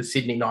seeing the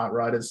Sydney Knight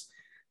Riders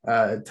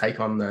take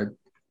on the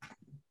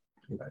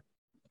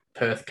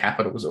Perth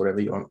Capitals or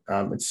whatever you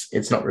want.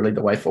 It's not really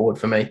the way forward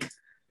for me.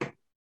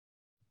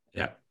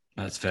 Yeah,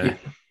 that's fair.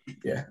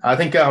 Yeah. I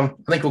think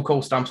we'll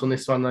call stumps on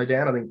this one though,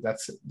 Dan. I think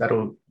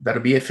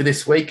that'll be it for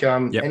this week.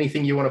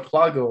 Anything you want to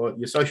plug or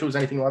your socials,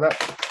 anything like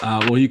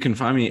that? Well, you can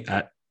find me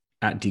at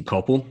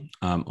 @dcoppel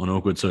on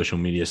all good social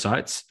media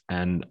sites,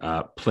 and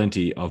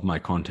plenty of my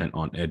content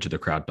on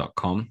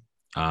edgeofthecrowd.com.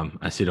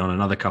 I sit on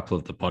another couple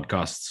of the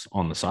podcasts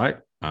on the site.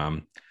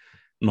 I'm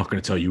not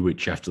going to tell you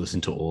which. You have to listen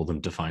to all of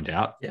them to find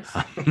out. Yes.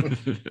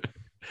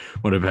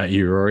 What about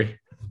you, Rory?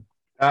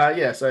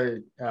 So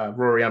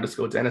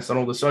Rory_Dennis on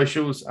all the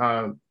socials.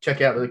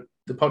 Check out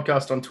the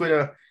podcast on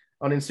Twitter,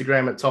 on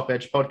Instagram at Top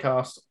Edge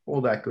Podcast,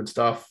 all that good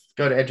stuff.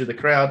 Go to Edge of the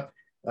Crowd,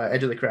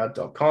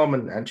 edgeofthecrowd.com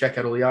and check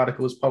out all the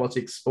articles,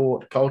 politics,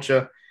 sport,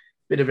 culture,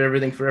 bit of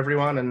everything for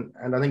everyone.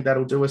 And I think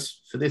that'll do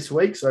us for this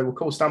week. So we'll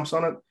call stumps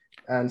on it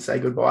and say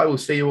goodbye. We'll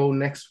see you all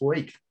next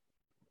week.